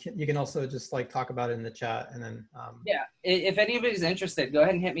can also just like talk about it in the chat and then. Yeah, if anybody's interested, go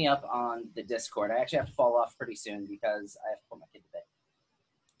ahead and hit me up on the Discord. I actually have to fall off pretty soon because I have to put my kid to bed.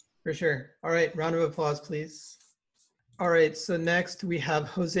 For sure. All right, round of applause, please. All right, so next we have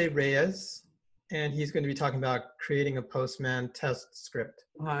Jose Reyes, and he's going to be talking about creating a Postman test script.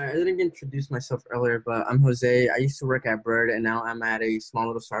 Hi, I didn't introduce myself earlier, but I'm Jose. I used to work at Bird, and now I'm at a small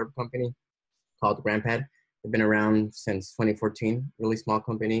little startup company called GrandPad. I've been around since 2014, really small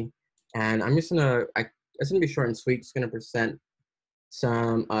company. And I'm just gonna, it's gonna be short and sweet. Just gonna present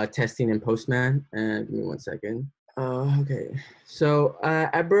some testing in Postman. And give me one second. Okay, so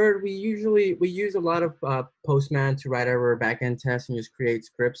at Bird, we use a lot of Postman to write our backend tests and just create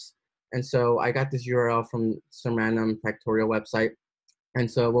scripts. And so I got this URL from some random factorial website. And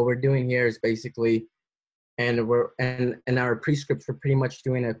so what we're doing here is basically, and our prescripts, we're pretty much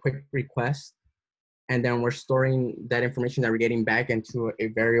doing a quick request. And then we're storing that information that we're getting back into a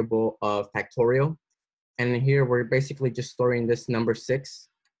variable of factorial. And here we're basically just storing this number 6.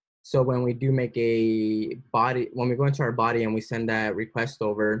 So when we do make a body, when we go into our body and we send that request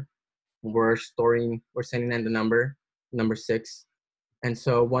over, we're sending in the number 6. And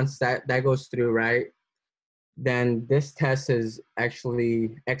so once that goes through, right, then this test is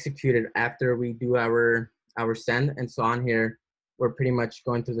actually executed after we do our send. And so on here, we're pretty much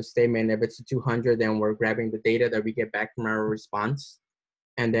going through the statement. If it's a 200, then we're grabbing the data that we get back from our response.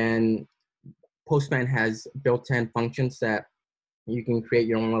 And then Postman has built-in functions that you can create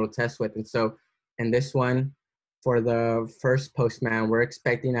your own little test with. And so in this one, for the first Postman, we're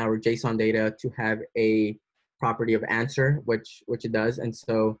expecting our JSON data to have a property of answer, which it does. And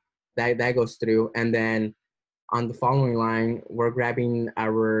so that goes through. And then on the following line, we're grabbing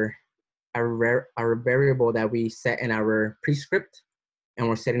our variable that we set in our prescript, and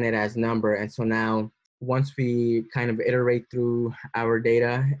we're setting it as number. And so now, once we kind of iterate through our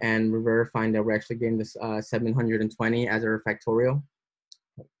data and we're verifying that we're actually getting this 720 as our factorial,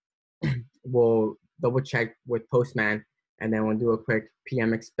 we'll double check with Postman, and then we'll do a quick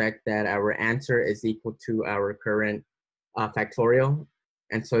PM expect that our answer is equal to our current factorial.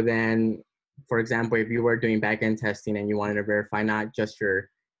 And so then, for example, if you were doing backend testing and you wanted to verify not just your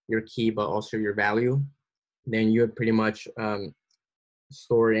key, but also your value, then you would pretty much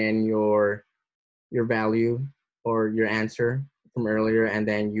store in your value or your answer from earlier, and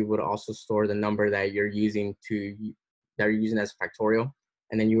then you would also store the number that you're using to that you're using as a factorial.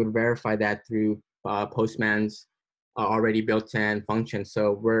 And then you would verify that through Postman's already built-in function.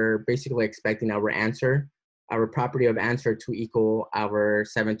 So we're basically expecting our answer, our property of answer, to equal our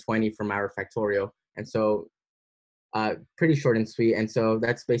 720 from our factorial. And so pretty short and sweet. And so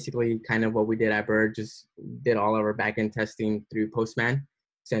that's basically kind of what we did at Bird, just did all of our backend testing through Postman.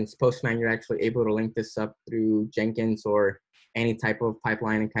 Since Postman, you're actually able to link this up through Jenkins or any type of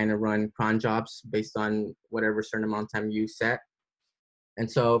pipeline and kind of run cron jobs based on whatever certain amount of time you set. And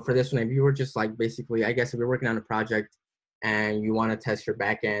so for this one, if you were just like basically, I guess if you're working on a project and you want to test your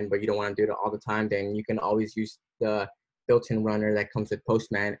backend, but you don't want to do it all the time, then you can always use the built-in runner that comes with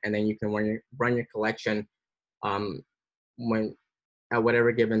Postman, and then you can run your collection when at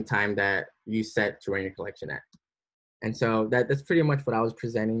whatever given time that you set to run your collection at. And so that's pretty much what I was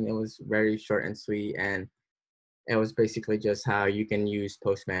presenting. It was very short and sweet, and it was basically just how you can use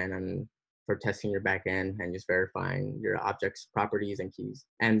Postman and for testing your backend and just verifying your objects, properties, and keys.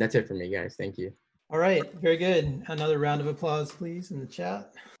 And that's it for me, guys. Thank you. All right, very good. Another round of applause, please, in the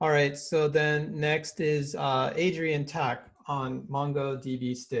chat. All right, so then next is Adrienne Tacke on Mongo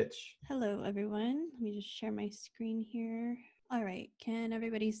DB Stitch. Hello, everyone. Let me just share my screen here. All right, can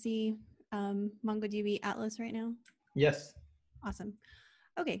everybody see MongoDB Atlas right now? Yes. Awesome.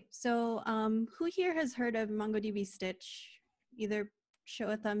 Okay, so who here has heard of MongoDB Stitch? Either show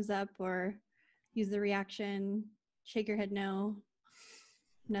a thumbs up or use the reaction, shake your head no.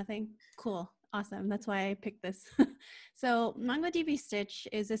 Nothing? Cool. Awesome. That's why I picked this. So MongoDB Stitch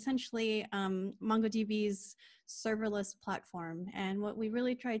is essentially MongoDB's serverless platform. And what we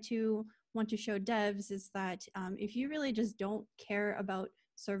really try to want to show devs is that if you really just don't care about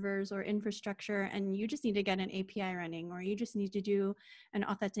servers or infrastructure and you just need to get an API running, or you just need to do an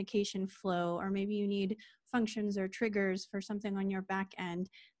authentication flow, or maybe you need functions or triggers for something on your back end,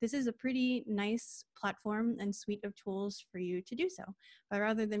 this is a pretty nice platform and suite of tools for you to do so. But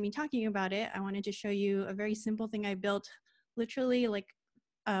rather than me talking about it, I wanted to show you a very simple thing I built literally like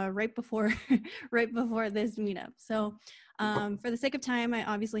right before right before this meetup. So for the sake of time, I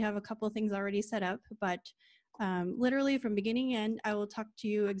obviously have a couple of things already set up, but literally from beginning to end, I will talk to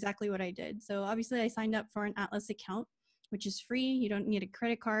you exactly what I did. So obviously I signed up for an Atlas account, which is free. You don't need a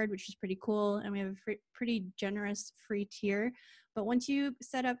credit card, which is pretty cool. And we have a pretty generous free tier. But once you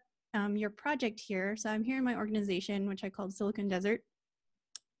set up your project here, so I'm here in my organization, which I called Silicon Desert.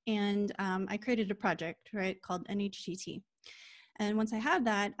 And I created a project, right, called NHTT. And once I have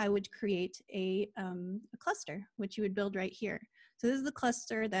that, I would create a cluster, which you would build right here. So this is the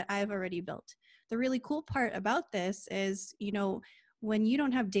cluster that I've already built. The really cool part about this is, you know, when you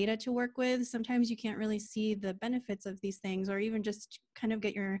don't have data to work with, sometimes you can't really see the benefits of these things, or even just kind of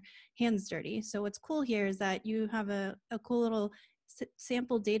get your hands dirty. So what's cool here is that you have a cool little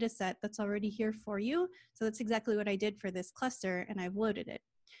sample data set that's already here for you. So that's exactly what I did for this cluster, and I've loaded it.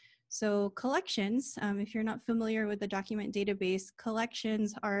 So collections, if you're not familiar with the document database,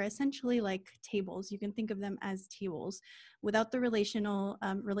 collections are essentially like tables. You can think of them as tables without the relational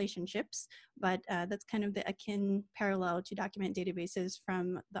relationships, but that's kind of the akin parallel to document databases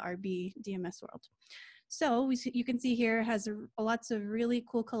from the RB DMS world. So you can see here has lots of really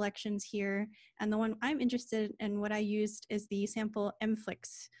cool collections here. And the one I'm interested in, what I used, is the sample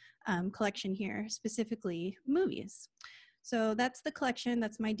MFlix collection here, specifically movies. So that's the collection,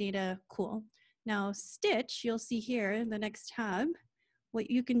 that's my data, cool. Now Stitch, you'll see here, the next tab, what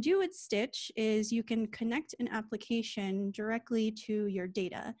you can do with Stitch is you can connect an application directly to your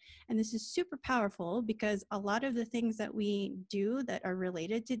data. And this is super powerful because a lot of the things that we do that are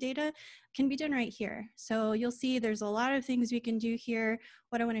related to data can be done right here. So you'll see there's a lot of things we can do here.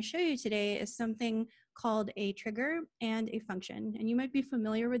 What I want to show you today is something called a trigger and a function. And you might be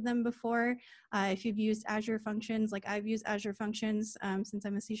familiar with them before. If you've used Azure functions, like I've used Azure functions since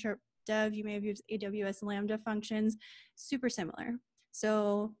I'm a C# dev, you may have used AWS Lambda functions, super similar.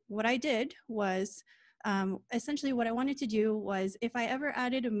 So what I did was, essentially what I wanted to do was, if I ever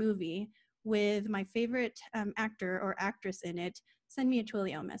added a movie with my favorite actor or actress in it, send me a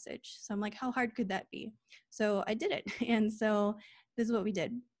Twilio message. So I'm like, how hard could that be? So I did it. And so this is what we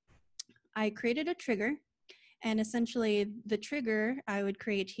did. I created a trigger, and essentially the trigger I would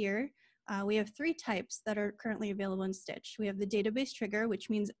create here, we have 3 types that are currently available in Stitch. We have the database trigger, which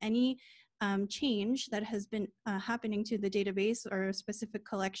means any change that has been happening to the database or a specific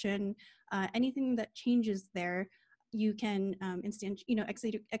collection, anything that changes there, you can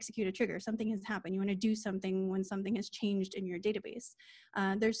execute a trigger. Something has happened. You want to do something when something has changed in your database.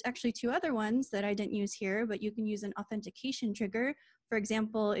 There's actually 2 other ones that I didn't use here, but you can use an authentication trigger. For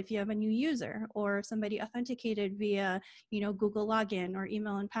example, if you have a new user or somebody authenticated via Google login or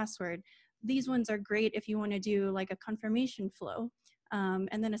email and password, these ones are great if you want to do like a confirmation flow,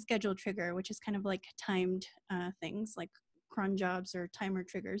 and then a schedule trigger, which is kind of like timed things like cron jobs or timer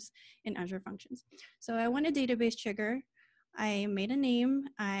triggers in Azure Functions. So I want a database trigger. I made a name,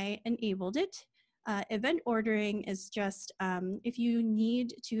 I enabled it. Event ordering is just if you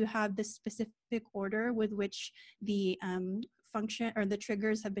need to have this specific order with which the function or the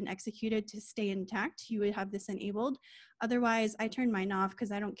triggers have been executed to stay intact, you would have this enabled. Otherwise, I turn mine off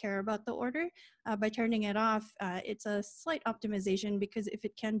because I don't care about the order. By turning it off, it's a slight optimization because if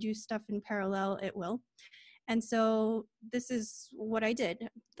it can do stuff in parallel, it will. And so this is what I did.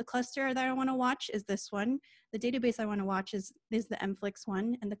 The cluster that I want to watch is this one. The database I want to watch is the Mflix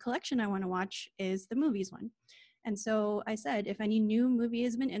one. And the collection I want to watch is the movies one. And so I said, if any new movie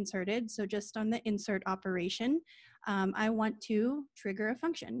has been inserted, so just on the insert operation, I want to trigger a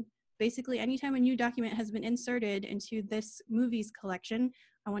function. Basically, anytime a new document has been inserted into this movies collection,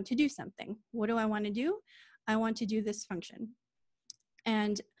 I want to do something. What do I want to do? I want to do this function.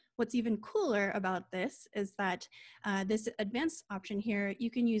 And what's even cooler about this is that this advanced option here, you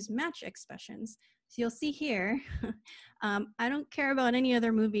can use match expressions. So you'll see here, I don't care about any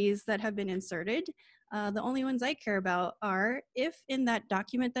other movies that have been inserted. The only ones I care about are if in that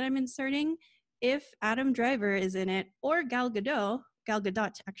document that I'm inserting, if Adam Driver is in it or Gal Gadot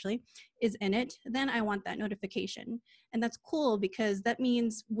actually, is in it, then I want that notification. And that's cool because that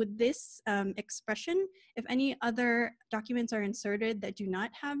means with this expression, if any other documents are inserted that do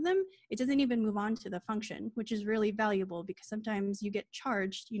not have them, it doesn't even move on to the function, which is really valuable because sometimes you get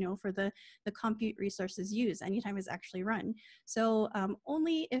charged, you know, for the compute resources used anytime it's actually run. So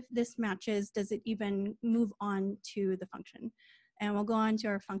only if this matches does it even move on to the function. And we'll go on to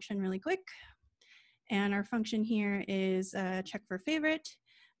our function really quick. And our function here is check for favorite.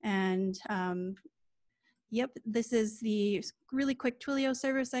 And yep, this is the really quick Twilio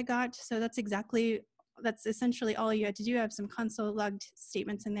service I got. So that's essentially all you had to do. I have some console logged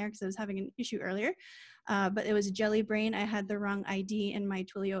statements in there because I was having an issue earlier. But it was Jelly Brain. I had the wrong ID in my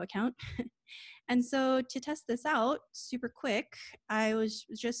Twilio account. And so to test this out super quick, I was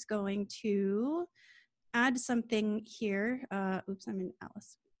just going to add something here. Oops, I'm in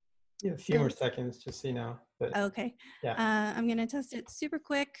Alice. Yeah, a few more seconds, just so you know. But okay. Yeah. I'm going to test it super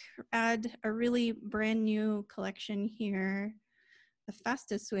quick, add a really brand new collection here the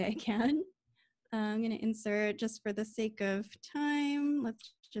fastest way I can. I'm going to insert just for the sake of time.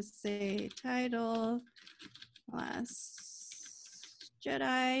 Let's just say title, Last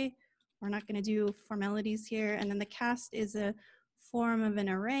Jedi. We're not going to do formalities here. And then the cast is a form of an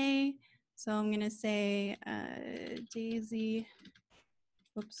array. So I'm going to say Daisy,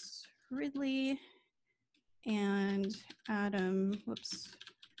 whoops, Ridley, and Adam, whoops,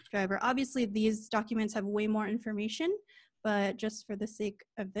 Driver. Obviously, these documents have way more information, but just for the sake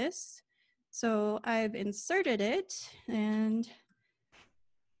of this. So I've inserted it, and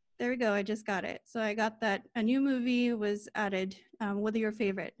there we go, I just got it. So I got that a new movie was added, whether your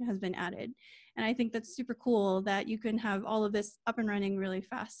favorite has been added. And I think that's super cool that you can have all of this up and running really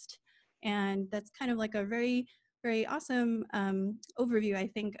fast. And that's kind of like a very awesome overview, I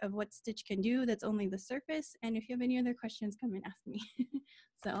think, of what Stitch can do. That's only the surface. And if you have any other questions, come and ask me.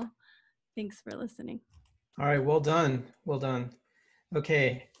 So thanks for listening. All right, well done. Well done.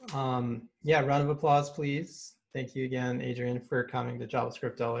 Okay, yeah, round of applause, please. Thank you again, Adrienne, for coming to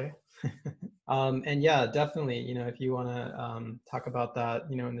JavaScript LA. And yeah, definitely, you know, if you want to talk about that,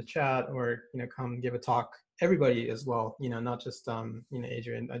 you know, in the chat or, you know, come give a talk, everybody as well, you know, not just, you know,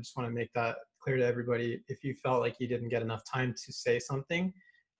 Adrienne, I just want to make that clear to everybody. If you felt like you didn't get enough time to say something,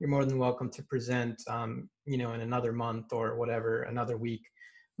 you're more than welcome to present, you know, in another month or whatever, another week.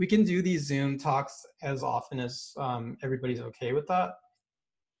 We can do these Zoom talks as often as everybody's okay with that.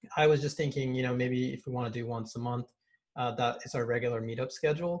 I was just thinking, you know, maybe if we want to do once a month, that is our regular meetup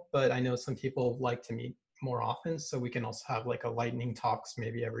schedule, but I know some people like to meet more often, so we can also have like a lightning talks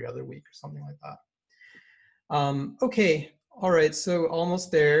maybe every other week or something like that. Okay, all right, so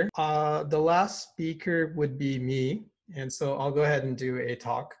almost there. The last speaker would be me, and so I'll go ahead and do a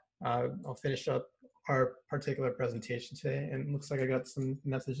talk. I'll finish up our particular presentation today, and it looks like I got some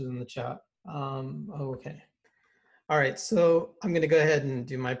messages in the chat. Okay. All right, so I'm going to go ahead and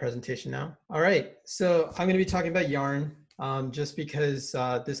do my presentation now. All right, so I'm going to be talking about Yarn, just because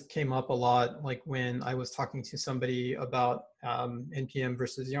this came up a lot, like when I was talking to somebody about NPM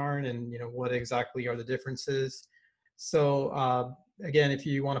versus Yarn and, you know, what exactly are the differences. So again, if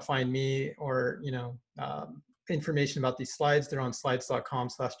you want to find me or, you know, information about these slides, they're on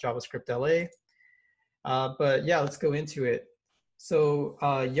slides.com/JavaScriptLA. But yeah, let's go into it. So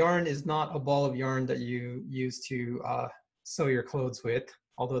yarn is not a ball of yarn that you use to sew your clothes with,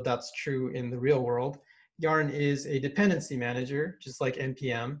 although that's true in the real world. Yarn is a dependency manager, just like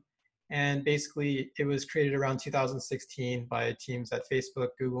NPM. And basically, it was created around 2016 by teams at Facebook,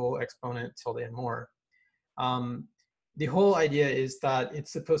 Google, Exponent, Tilde, and more. The whole idea is that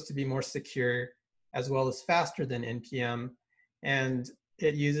it's supposed to be more secure as well as faster than NPM. And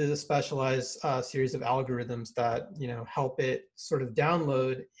it uses a specialized series of algorithms that help it sort of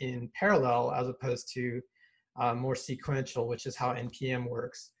download in parallel as opposed to more sequential, which is how NPM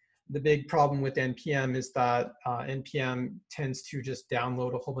works. The big problem with NPM is that NPM tends to just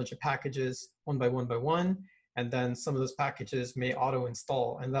download a whole bunch of packages one by one, and then some of those packages may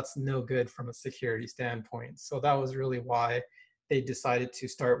auto-install, and that's no good from a security standpoint. So that was really why they decided to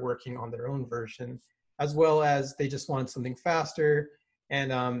start working on their own version, as well as they just wanted something faster, and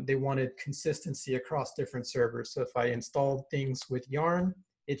they wanted consistency across different servers. So if I installed things with Yarn,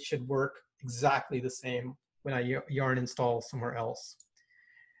 it should work exactly the same when I Yarn install somewhere else.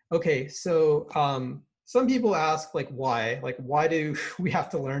 Okay, so some people ask, like, why? Like, why do we have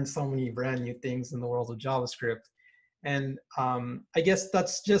to learn so many brand new things in the world of JavaScript? And I guess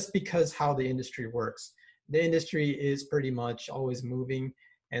that's just because how the industry works. The industry is pretty much always moving,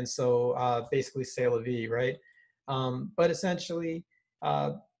 and so basically c'est la vie, right? But essentially,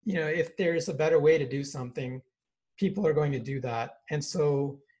 if there's a better way to do something, people are going to do that. And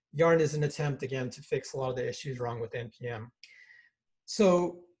so Yarn is an attempt, again, to fix a lot of the issues wrong with NPM.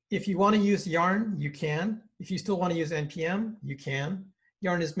 So if you want to use Yarn, you can. If you still want to use NPM, you can.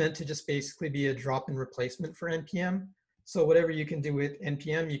 Yarn is meant to just basically be a drop-in replacement for NPM. So whatever you can do with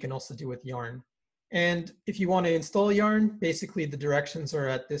NPM, you can also do with Yarn. And if you want to install Yarn, basically the directions are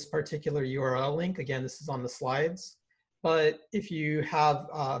at this particular URL link. Again, this is on the slides. But if you have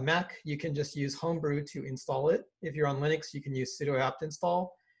Mac, you can just use Homebrew to install it. If you're on Linux, you can use sudo apt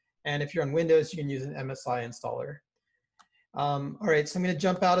install. And if you're on Windows, you can use an MSI installer. All right, so I'm going to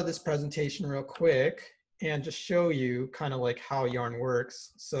jump out of this presentation real quick and just show you kind of like how Yarn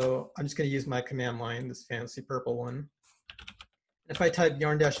works. So I'm just going to use my command line, this fancy purple one. If I type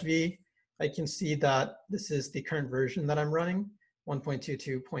yarn-v, I can see that this is the current version that I'm running,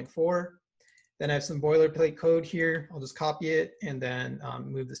 1.22.4. Then I have some boilerplate code here. I'll just copy it and then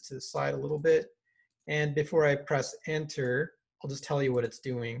move this to the side a little bit. And before I press enter, I'll just tell you what it's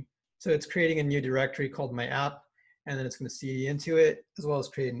doing. So it's creating a new directory called my app, and then it's going to cd into it, as well as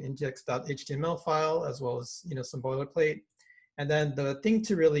create an index.html file, as well as some boilerplate. And then the thing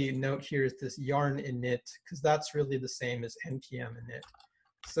to really note here is this yarn init, because that's really the same as npm init.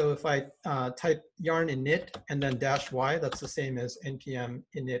 So if I type yarn init and then -y, that's the same as npm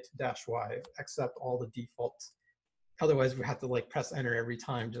init -y, except all the defaults. Otherwise, we have to like press enter every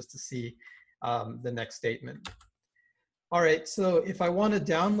time just to see the next statement. All right, so if I want to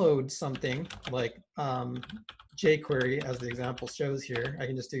download something like jQuery, as the example shows here, I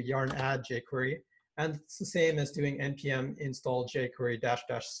can just do yarn add jQuery, and it's the same as doing npm install jQuery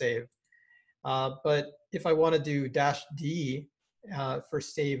 --save. But if I want to do -d for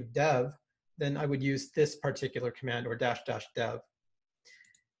save dev, then I would use this particular command, or --dev.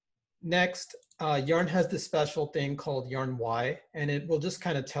 Next, Yarn has this special thing called yarn y, and it will just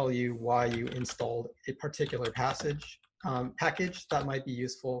kind of tell you why you installed a particular package that might be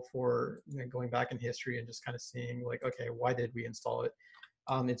useful for going back in history and just kind of seeing like, okay, why did we install it?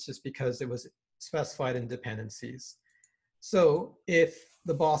 It's just because it was specified in dependencies. So if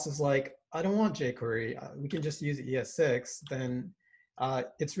the boss is like, I don't want jQuery, we can just use ES6, then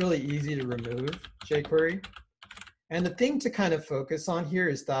it's really easy to remove jQuery. And the thing to kind of focus on here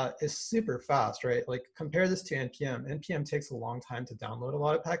is that it's super fast, right? Like compare this to NPM. NPM takes a long time to download a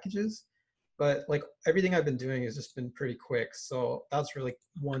lot of packages, but like everything I've been doing has just been pretty quick. So that's really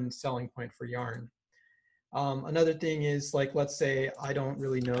one selling point for Yarn. Another thing is like, let's say I don't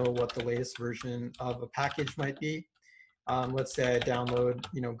really know what the latest version of a package might be. Let's say I download,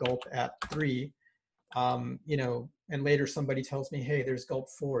 gulp at 3, and later somebody tells me, hey, there's gulp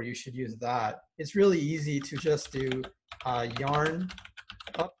 4, you should use that. It's really easy to just do yarn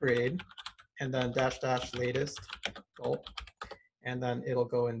upgrade and then --latest gulp, and then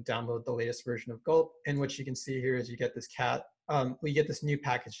it'll go and download the latest version of gulp. And what you can see here is you get this we get this new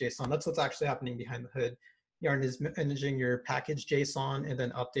package JSON. That's what's actually happening behind the hood. Yarn is managing your package JSON and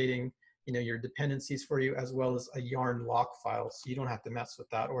then updating your dependencies for you, as well as a yarn lock file. So you don't have to mess with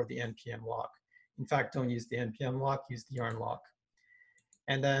that, or the npm lock. In fact, don't use the npm lock, use the yarn lock.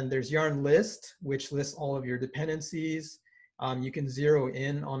 And then there's yarn list, which lists all of your dependencies. You can zero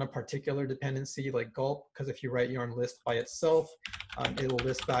in on a particular dependency like gulp, because if you write yarn list by itself, it'll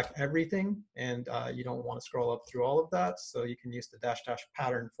list back everything, and you don't want to scroll up through all of that. So you can use the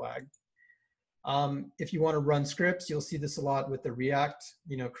 --pattern flag. If you want to run scripts, you'll see this a lot with the React,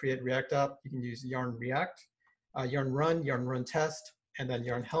 create React app. You can use yarn React, yarn run test, and then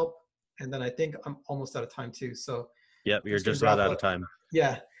yarn help. And then I think I'm almost out of time too. So yep, you're just about out of time.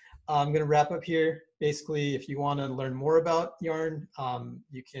 Yeah, I'm going to wrap up here. Basically, if you want to learn more about yarn,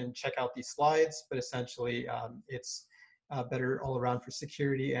 you can check out these slides, but essentially it's better all around for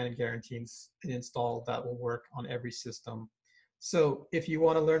security and guarantees an install that will work on every system. So if you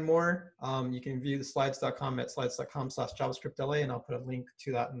want to learn more, you can view the slides.com at slides.com/JavaScriptLA, and I'll put a link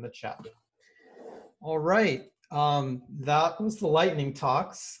to that in the chat. All right, that was the lightning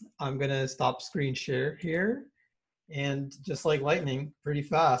talks. I'm going to stop screen share here. And just like lightning, pretty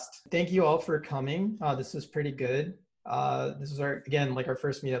fast. Thank you all for coming. This was pretty good. This is again, like our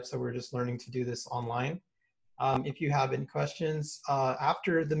first meetup, so we're just learning to do this online. If you have any questions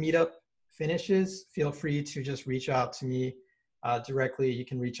after the meetup finishes, feel free to just reach out to me directly. You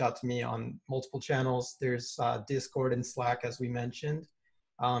can reach out to me on multiple channels. There's Discord and Slack, as we mentioned.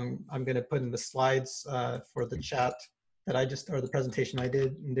 I'm going to put in the slides for the chat that or the presentation I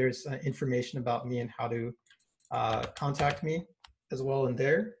did. And there's information about me and how to contact me as well in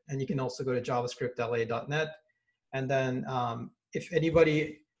there. And you can also go to javascriptla.net. And then if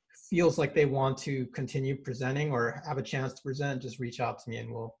anybody feels like they want to continue presenting or have a chance to present, just reach out to me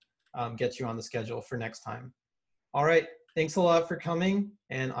and we'll get you on the schedule for next time. All right. Thanks a lot for coming,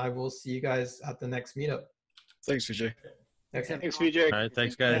 and I will see you guys at the next meetup. Thanks, Vijay. Okay. Thanks, Vijay. All right,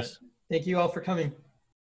 thanks, guys. Yeah. Thank you all for coming.